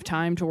you do have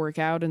time to work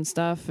out and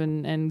stuff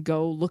and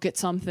go look at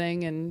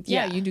something, and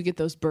Yeah. you do get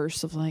those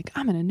bursts of like,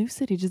 I'm in a new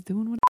city just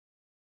doing what.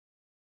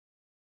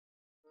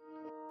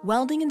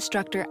 Welding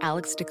instructor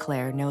Alex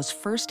DeClaire knows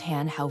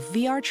firsthand how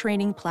VR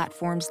training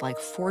platforms like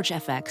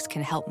ForgeFX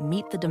can help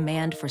meet the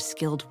demand for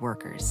skilled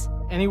workers.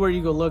 Anywhere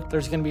you go look,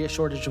 there's going to be a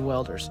shortage of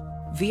welders.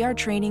 VR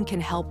training can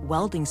help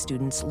welding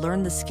students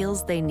learn the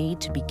skills they need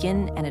to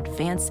begin and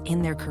advance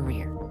in their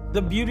career.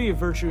 The beauty of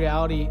virtual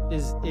reality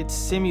is it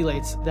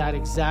simulates that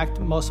exact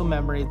muscle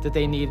memory that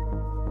they need.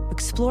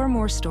 Explore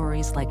more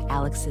stories like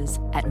Alex's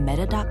at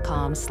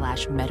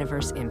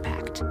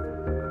meta.com/metaverseimpact.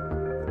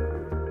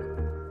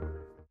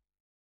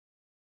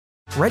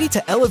 Ready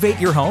to elevate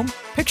your home?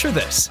 Picture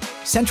this: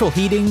 central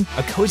heating,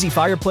 a cozy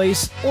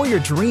fireplace, or your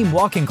dream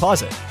walk-in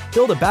closet.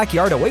 Build a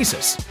backyard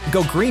oasis,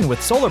 go green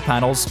with solar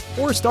panels,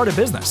 or start a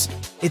business.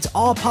 It's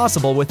all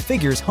possible with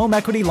Figure's home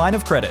equity line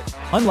of credit.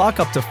 Unlock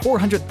up to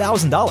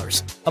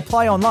 $400,000.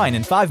 Apply online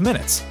in 5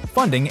 minutes.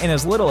 Funding in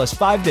as little as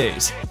 5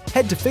 days.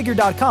 Head to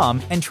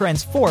Figure.com and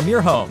transform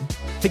your home.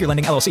 Figure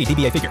Lending LLC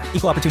DBA Figure.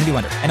 Equal Opportunity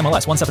Lender.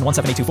 NMLS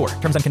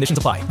 1717824. Terms and conditions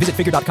apply. Visit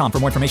figure.com for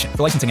more information.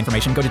 For licensing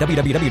information, go to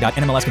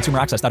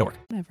www.nmlsconsumeraccess.org.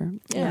 Whatever.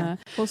 Yeah.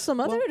 Well, some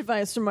other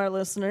advice from our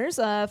listeners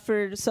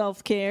for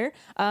self-care.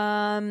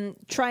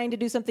 Trying to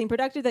do something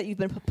productive that you've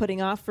been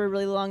putting off for a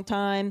really long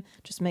time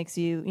just makes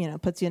you,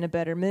 puts you in a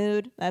better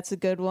mood. That's a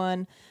good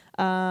one.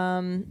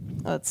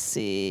 Let's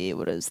see.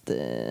 What is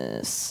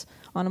this?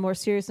 On a more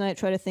serious night,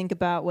 try to think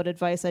about what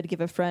advice I'd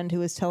give a friend who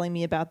was telling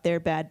me about their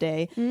bad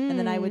day, and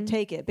then I would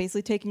take it.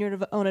 Basically taking your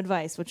own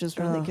advice, which is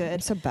really good.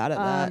 I'm so bad at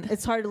that.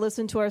 It's hard to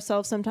listen to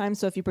ourselves sometimes,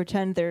 so if you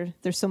pretend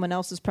there's someone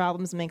else's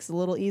problems, it makes it a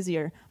little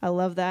easier. I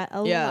love that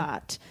a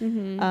lot.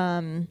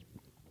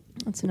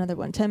 That's another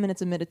one. 10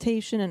 minutes of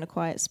meditation in a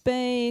quiet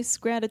space.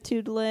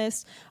 Gratitude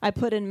list. I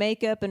put on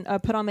makeup and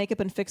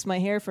fix my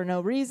hair for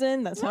no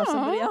reason. That's how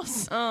somebody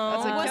else.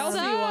 That's a Kelsey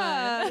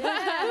one.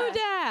 Who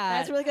dat?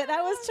 That's really good.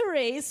 That was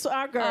Therese,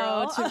 our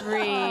girl. Oh,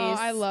 Therese.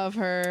 I love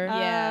her.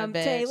 Yeah,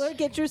 bitch. Taylor,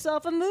 get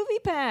yourself a movie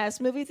pass.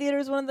 Movie theater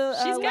is one of the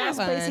She's got last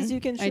one. places you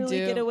can I truly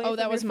do. get away Oh, from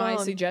that was your my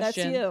phone.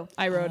 suggestion. That's you.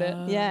 I wrote it.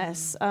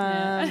 Yes.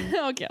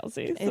 Oh,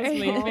 Kelsey. So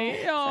sweet of me.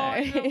 Oh,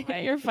 no,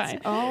 you're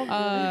fine. All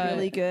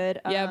really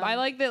good. Yeah, but I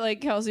like that. Like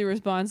Kelsey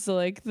responds to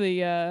like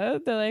they're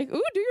like,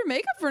 "Ooh, do your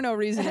makeup for no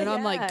reason," and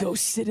I'm like, "Go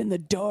sit in the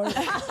dark.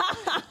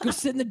 Go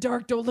sit in the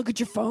dark. Don't look at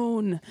your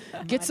phone.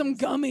 Get some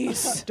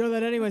gummies. Don't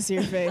let anyone see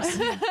your face.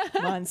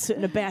 Come on, sit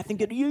in a bath and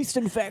get a yeast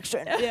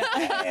infection.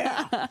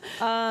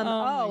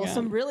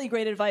 Some really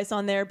great advice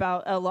on there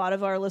about a lot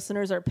of our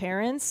listeners are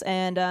parents,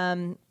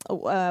 and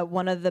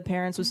one of the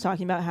parents was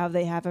talking about how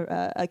they have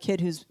a kid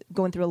who's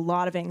going through a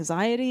lot of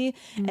anxiety,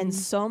 and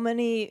so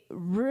many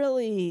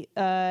really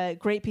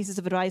great pieces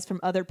of advice from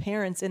other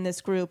parents in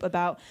this group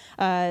about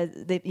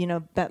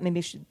that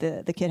maybe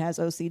the kid has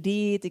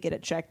OCD, to get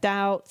it checked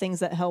out, things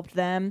that helped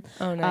them.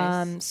 Oh,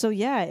 nice. So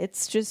yeah,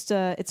 it's just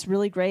it's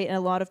really great, and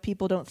a lot of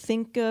people don't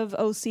think of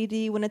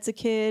OCD when it's a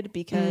kid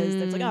because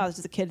it's like, oh, it's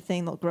just a kid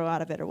thing, they'll grow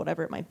out of it or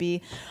whatever it might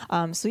be.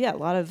 So yeah, a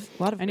lot of.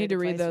 I need to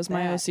read those.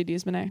 My that.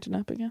 OCD's been acting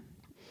up again.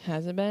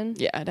 Has it been?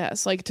 Yeah, it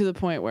has. Like to the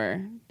point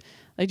where,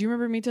 like, do you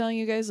remember me telling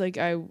you guys, like,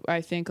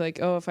 I think like,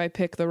 oh, if I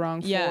pick the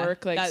wrong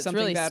fork, like that's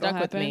something really bad will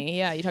stuck with happen. me.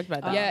 Yeah, you talked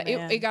about that. Yeah,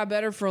 man. it got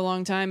better for a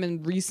long time,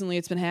 and recently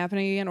it's been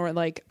happening again. Or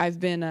like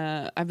I've been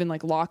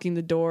like locking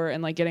the door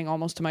and like getting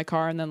almost to my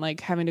car, and then like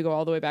having to go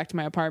all the way back to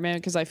my apartment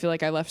because I feel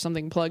like I left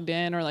something plugged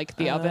in or like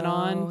the oven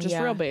on. Just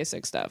yeah. real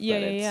basic stuff. Yeah,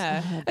 but it's,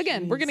 yeah.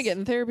 Again, we're gonna get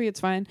in therapy. It's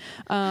fine.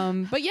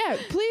 But yeah,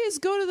 please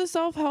go to the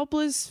Self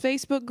Helpless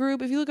Facebook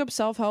group. If you look up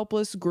Self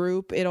Helpless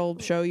group, it'll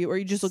show you, or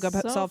you just look up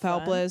So Self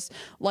Helpless,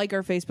 like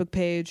our Facebook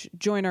page,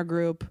 join our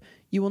group.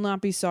 You will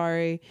not be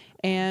sorry.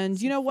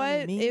 And you know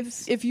what?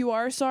 If you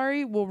are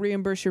sorry, we'll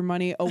reimburse your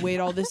money. Oh wait,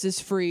 all this is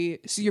free,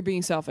 so you're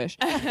being selfish.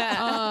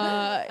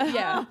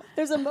 Yeah.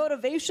 There's a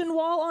motivation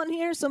wall on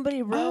here.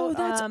 Somebody wrote. Oh,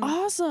 that's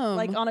awesome.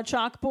 Like on a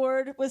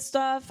chalkboard with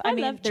stuff. I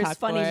mean, love there's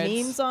funny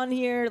chalkboards. memes on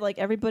here. Like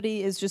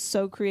everybody is just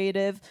so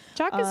creative.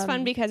 Chalk is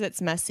fun because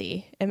it's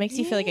messy. It makes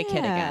you feel like a kid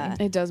again.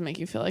 It does make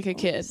you feel like a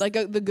kid, like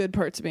the good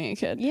parts of being a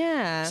kid.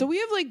 Yeah. So we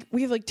have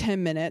like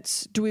 10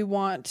 minutes. Do we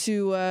want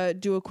to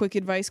do a quick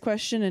advice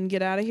question and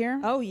get out of here?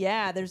 Oh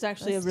yeah, there's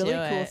actually Let's a really do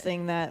cool it.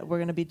 thing that we're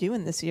going to be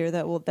doing this year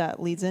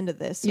that leads into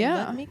this. So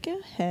Yeah. let me go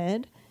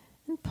ahead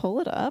and pull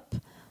it up.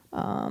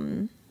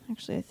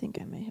 Actually, I think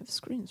I may have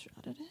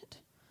screenshotted it.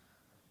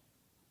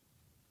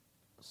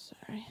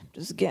 Sorry,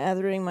 just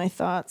gathering my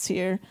thoughts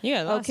here. You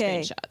got a lot of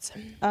Okay.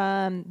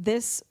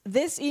 screenshots.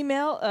 This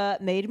email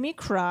made me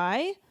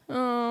cry.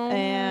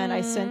 And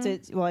I sent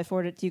it. Well, I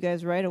forwarded it to you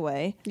guys right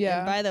away. Yeah.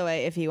 And by the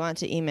way, if you want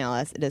to email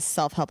us, it is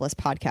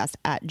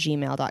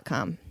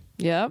selfhelplesspodcast@gmail.com.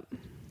 Yep.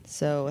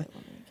 So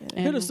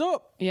And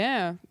up.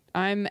 Yeah.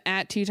 I'm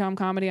at T-Tom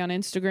Comedy on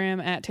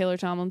Instagram, at Taylor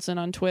Tomlinson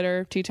on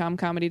Twitter,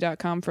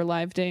 ttomcomedy.com for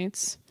live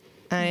dates.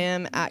 I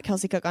am at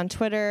Kelsey Cook on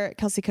Twitter,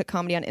 Kelsey Cook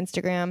Comedy on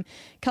Instagram,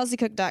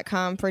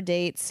 kelseycook.com for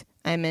dates.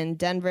 I'm in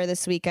Denver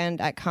this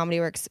weekend at Comedy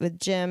Works with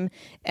Jim,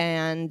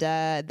 and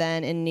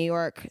then in New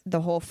York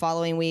the whole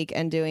following week,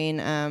 and doing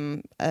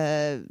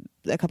a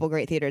couple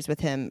great theaters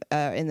with him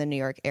in the New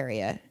York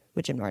area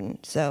with Jim Norton.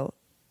 So,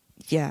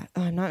 yeah,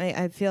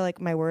 I feel like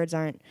my words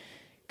aren't.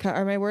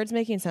 Are my words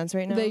making sense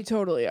right now? They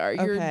totally are.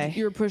 Okay.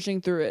 You're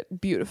pushing through it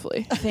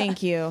beautifully.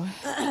 Thank you.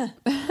 I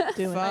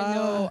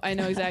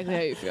know exactly how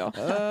you feel.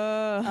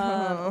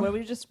 Where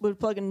we're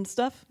plugging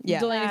stuff. Yeah.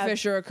 Delaney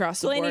Fisher across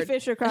the Delaney board.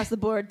 Fisher across the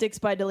board. Dicks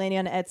by Delaney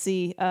on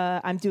Etsy.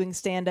 I'm doing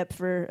stand up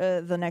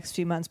for the next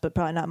few months, but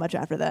probably not much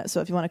after that.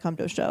 So if you want to come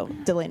to a show,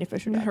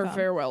 DelaneyFisher.com. Her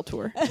farewell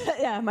tour.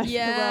 Yeah, my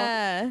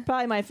farewell.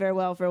 Probably my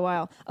farewell for a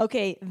while.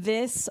 Okay,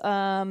 this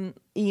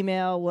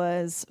email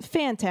was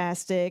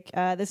fantastic.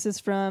 This is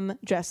from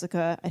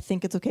Jessica. I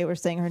think it's okay we're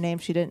saying her name.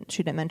 She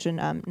didn't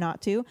mention not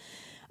to.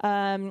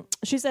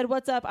 She said,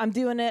 "What's up? I'm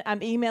doing it.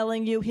 I'm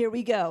emailing you. Here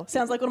we go."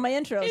 Sounds like one of my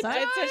intros. Huh?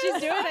 That's what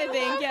she's doing, I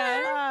think.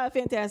 Yeah.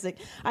 Fantastic.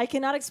 I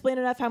cannot explain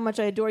enough how much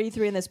I adore you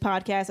three in this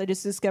podcast. I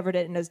just discovered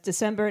it in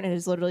December, and it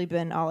has literally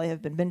been all I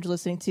have been binge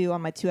listening to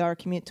on my 2-hour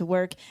commute to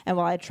work. And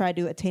while I try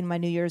to attain my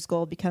New Year's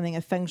goal of becoming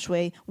a feng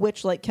shui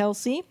witch like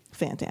Kelsey,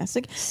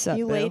 fantastic. Sup,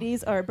 You boo?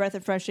 ladies are a breath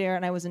of fresh air,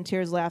 and I was in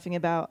tears laughing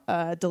about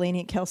Delaney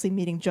and Kelsey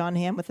meeting John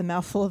Hamm with a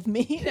mouthful of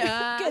meat.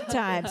 Good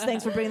times.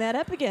 Thanks for bringing that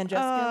up again,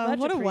 Jessica. Much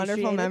What a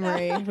wonderful appreciated.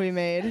 memory we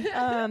made.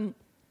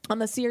 On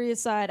the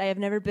serious side, I have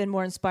never been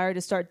more inspired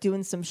to start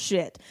doing some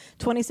shit.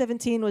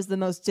 2017 was the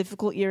most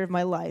difficult year of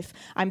my life.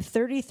 I'm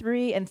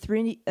 33 and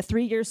 3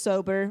 years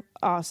sober.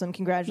 Awesome.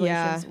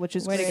 Congratulations, Yeah. which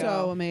is Way to great.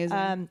 go. So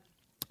amazing.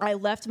 I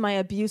left my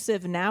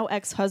abusive, now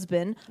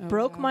ex-husband,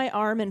 broke my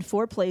arm in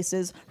 4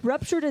 places,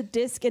 ruptured a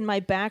disc in my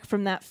back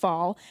from that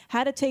fall,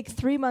 had to take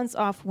 3 months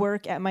off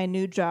work at my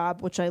new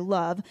job, which I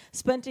love,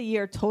 spent a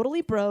year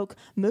totally broke,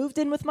 moved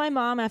in with my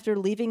mom after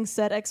leaving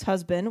said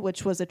ex-husband,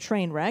 which was a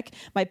train wreck.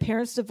 My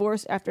parents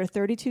divorced after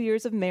 32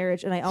 years of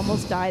marriage, and I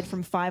almost died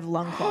from 5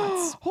 lung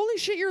clots. Holy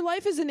shit, your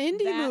life is an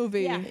indie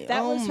movie. Yeah,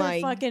 that Oh was her my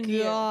fucking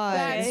year. God.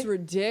 Okay? That's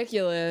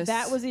ridiculous.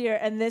 That was a year,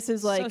 and this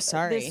is like,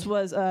 sorry. this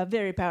was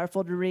very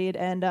powerful to read,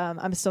 and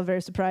I'm still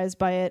very surprised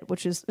by it,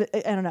 which is,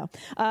 I don't know.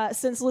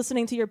 Since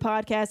listening to your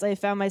podcast, I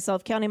found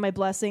myself counting my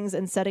blessings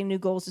and setting new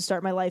goals to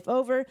start my life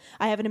over.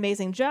 I have an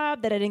amazing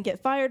job that I didn't get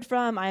fired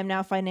from. I am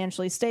now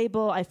financially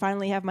stable. I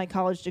finally have my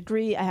college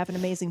degree. I have an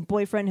amazing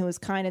boyfriend who is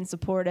kind and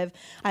supportive.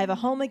 I have a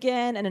home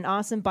again and an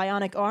awesome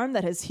bionic arm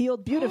that has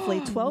healed beautifully.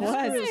 12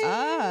 screws.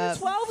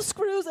 12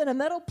 screws and a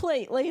metal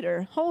plate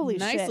later. Holy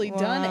shit. Nicely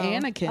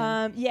done,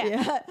 Anakin.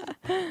 Yeah.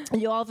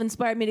 You all have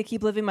inspired me to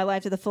keep living my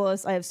life to the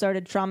fullest. I have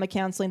started trauma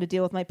counseling to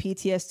deal with my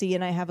PTSD,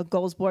 and I have a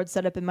goals board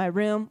set up in my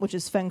room, which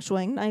is feng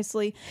shuiing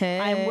nicely. I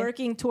am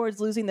working towards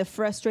losing the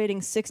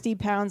frustrating 60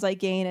 pounds I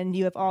gain, and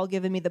you have all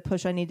given me the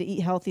push I need to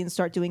eat healthy and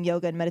start doing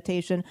yoga and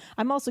meditation.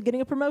 I'm also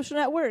getting a promotion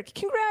at work.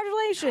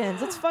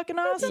 Congratulations. It's fucking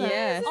awesome.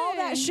 Yes. All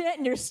that shit,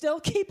 and you're still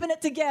keeping it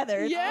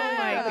together. It's Oh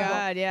my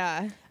God,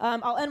 yeah.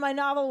 I'll end my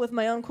novel with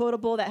my own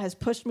quotable that has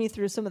pushed me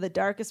through some of the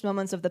darkest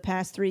moments of the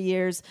past 3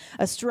 years.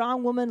 A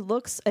strong woman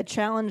looks a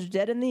challenge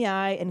dead in the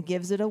eye and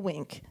gives it a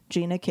wink.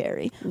 Gina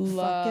Carey.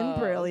 Fucking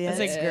brilliant.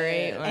 That's a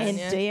great one. And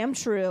yeah. damn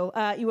true.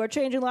 You are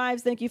changing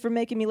lives. Thank you for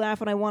making me laugh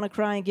when I want to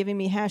cry and giving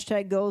me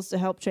hashtag goals to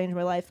help change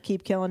my life.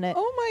 Keep killing it.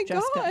 Oh my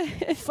Jessica.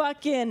 God.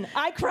 Fucking,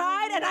 I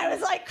cried and I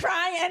was like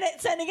crying and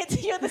sending it to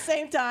you at the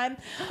same time.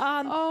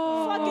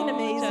 Fucking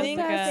amazing.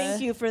 Jessica.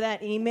 Thank you for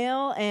that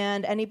email.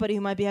 And anybody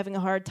who might be having a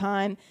hard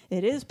time,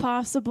 it is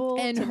possible.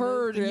 And to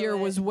her move through year it.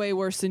 was way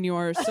worse than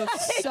yours, so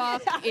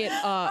suck it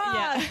up.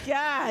 Oh,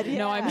 God.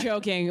 No, I'm yeah.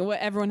 joking.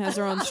 Everyone has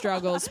their own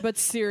struggles, but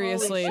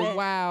seriously, shit.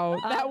 wow,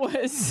 that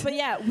was. But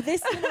yeah,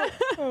 this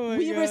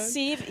we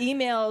receive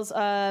emails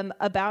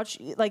about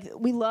you. Like,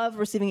 we love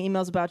receiving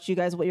emails about you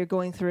guys, what you're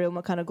going through, and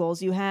what kind of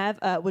goals you have.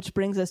 Which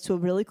brings us to a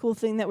really cool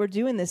thing that we're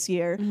doing this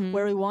year,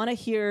 where we want to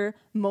hear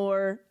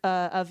more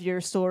of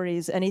your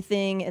stories.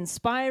 Anything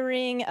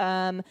inspiring,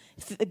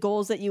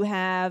 goals that you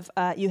have.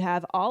 You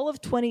have all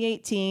of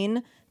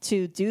 2018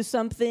 to do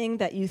something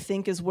that you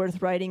think is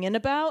worth writing in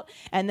about.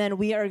 And then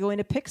we are going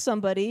to pick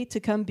somebody to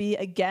come be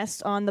a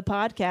guest on the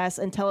podcast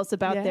and tell us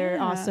about their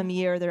awesome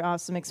year, their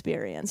awesome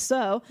experience.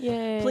 So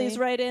please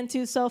write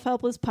into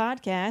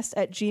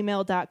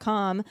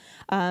selfhelplesspodcast@gmail.com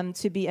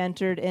to be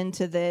entered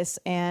into this.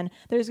 And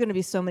there's going to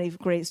be so many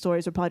great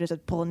stories. We'll probably just have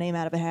to pull a name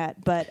out of a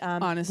hat. But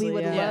Honestly, we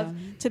would yeah. love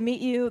to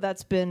meet you.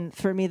 That's been,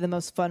 for me, the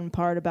most fun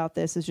part about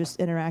this is just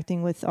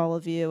interacting with all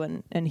of you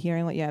and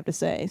hearing what you have to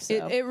say.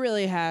 So. It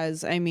really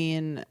has. I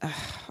mean,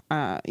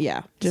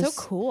 yeah, just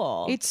So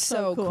cool. It's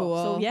so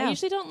cool. So, yeah. I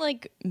usually don't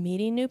like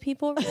meeting new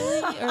people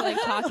really, or like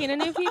talking to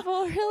new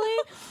people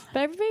really.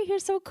 But everybody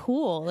here's so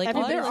cool. Like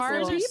all Everybody your is cool.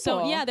 listeners are so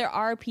people. yeah, there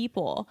are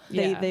people.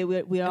 We all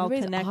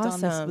Everybody's connect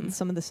on this awesome. with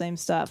some of the same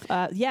stuff.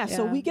 So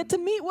Yeah. we get to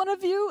meet one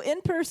of you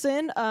in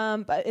person.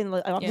 But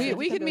obviously if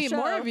we you come could to a meet show.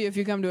 more of you if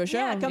you come to a show.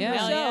 Yeah, come to a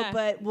Hell show. yeah.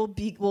 But we'll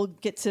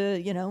get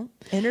to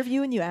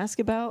interview and you ask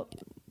about.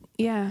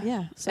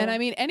 Yeah. So. And I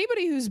mean,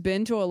 anybody who's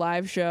been to a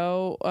live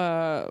show,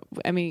 I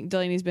mean,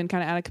 Delaney's been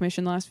kind of out of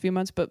commission the last few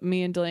months, but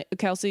me and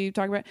Kelsey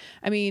talk about,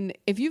 I mean,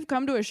 if you've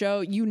come to a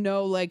show,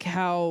 like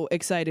how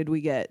excited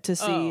we get to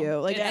see you.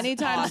 Like it's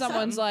anytime awesome.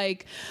 someone's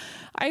like,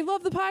 I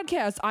love the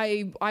podcast,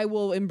 I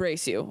will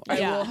embrace you. I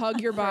Yeah. will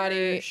hug your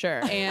body.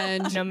 sure.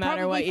 And No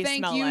matter what probably you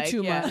thank smell you like.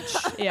 too Yeah. much.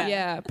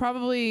 Yeah.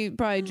 Probably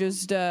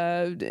just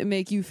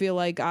make you feel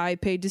like I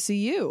paid to see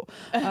you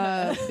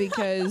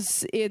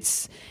because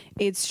it's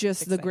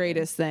just the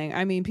greatest thing.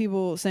 I mean,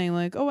 people saying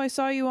like, oh, I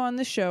saw you on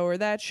this show or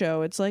that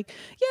show. It's like,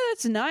 yeah,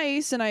 that's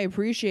nice and I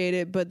appreciate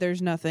it, but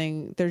there's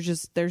nothing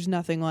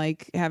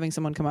like having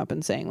someone come up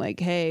and saying like,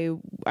 hey,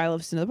 I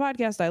listen to the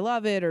podcast, I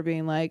love it, or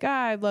being like,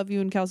 I love you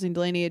and Kelsey and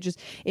Delaney.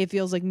 It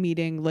feels like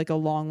meeting like a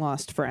long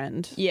lost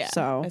friend. Yeah.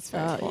 So It's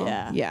very cool.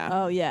 Yeah.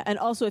 Oh yeah. And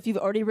also, if you've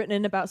already written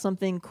in about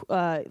something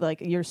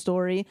like your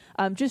story,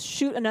 just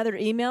shoot another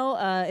email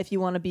if you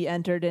want to be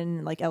entered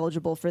and like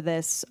eligible for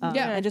this.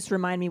 Yeah. And just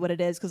remind me what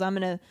it is, because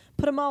I'm going to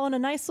put them all in a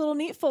nice little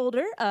neat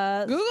folder.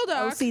 Google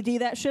Doc. OCD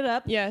that shit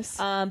up. Yes.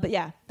 But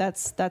yeah,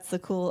 that's the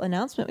cool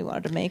announcement we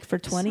wanted to make for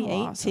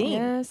 2018. awesome.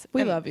 Yes.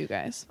 We And love you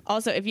guys.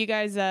 Also, if you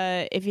guys,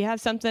 if you have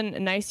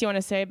something nice you want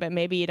to say, but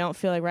maybe you don't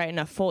feel like writing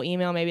a full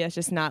email, maybe that's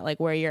just not like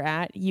where you're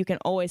at, you can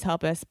always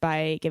help us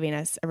by giving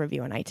us a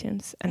review on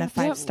iTunes and a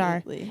 5-star.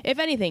 Absolutely. If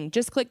anything,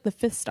 just click the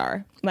 5th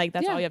star. Like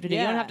that's Yeah. all you have to do.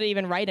 You don't Yeah. have to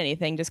even write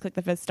anything. Just click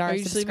the 5th star. Or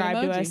you just leave an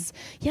Subscribe to emoji. us.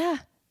 Yeah,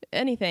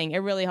 anything. It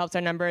really helps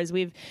our numbers.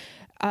 We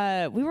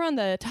were on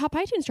the top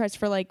iTunes charts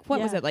for like what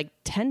was Yeah. it, like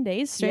 10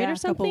 days straight Yeah, or a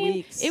couple something?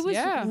 weeks. It was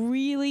Yeah.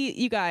 really,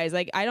 you guys,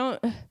 like I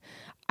don't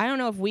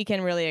know if we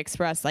can really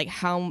express like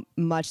how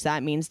much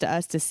that means to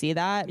us to see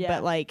that, Yeah.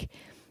 but like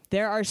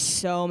there are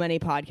so many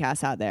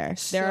podcasts out there.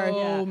 There are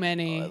So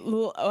many.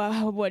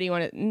 what do you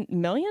want to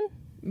million?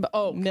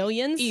 Oh,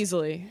 Millions?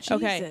 easily.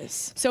 Okay.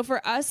 Jesus. So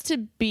for us to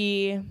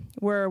be,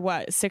 we're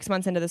what, 6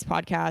 months into this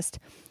podcast,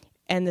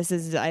 and this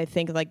is, I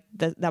think, like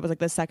that was like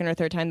the second or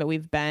third time that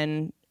we've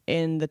been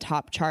in the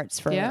top charts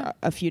for Yeah.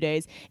 a few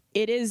days.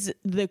 It is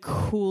the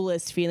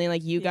coolest feeling.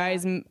 Like you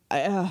guys, And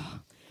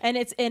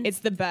it's it's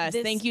the best.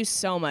 this- Thank you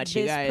so much,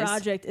 you This guys.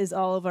 project is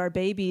all of our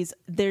babies.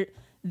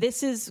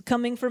 This is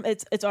coming from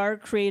it's our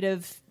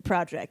creative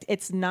project.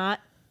 It's not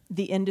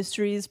the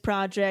industry's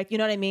project. You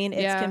know what I mean?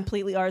 It's Yeah.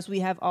 completely ours.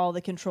 We have all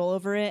the control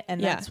over it, and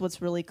Yeah. that's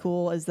what's really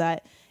cool is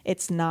that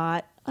it's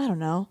not, I don't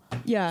know,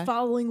 Yeah.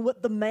 following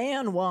what the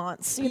man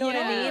wants. You know what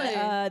I mean?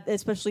 Yeah.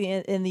 Especially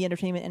in the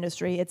entertainment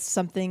industry, it's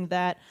something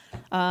that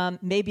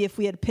maybe if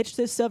we had pitched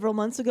this several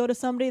months ago to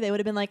somebody, they would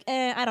have been like,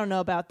 I don't know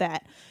about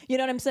that. You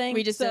know what I'm saying?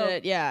 We just did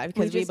it, yeah,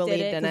 because we just did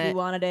believed it in 'cause it. We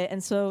wanted it,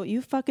 and so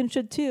you fucking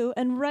should too.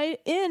 And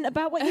write in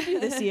about what you do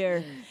this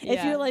year. If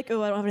Yeah. you're like,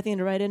 oh, I don't have anything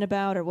to write in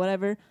about or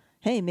whatever.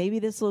 Hey, maybe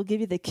this will give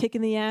you the kick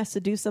in the ass to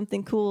do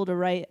something cool to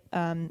write,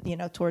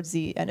 towards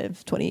the end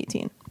of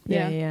 2018.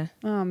 Yeah.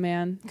 Oh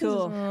man.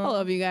 Cool. I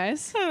love you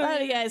guys.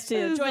 Love you guys This too.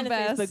 is Join the the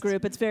best. Facebook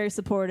group. It's very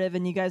supportive,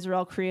 and you guys are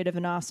all creative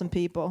and awesome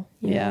people.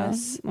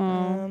 Yes.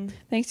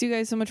 Thanks you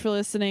guys so much for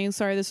listening.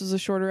 Sorry this was a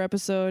shorter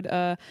episode.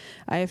 I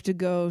have to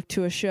go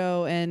to a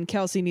show, and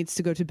Kelsey needs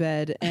to go to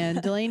bed,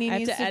 and Delaney I have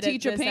needs to to edit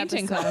teach a this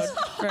painting episode class.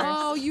 first.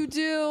 Oh, you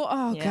do?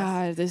 Oh Yes.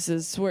 God, this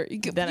is where you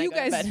Then I go to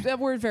guys. bed.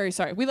 We're very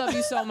sorry. We love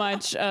you so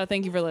much.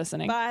 Thank you for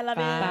listening. Bye. Love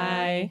you.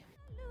 Bye.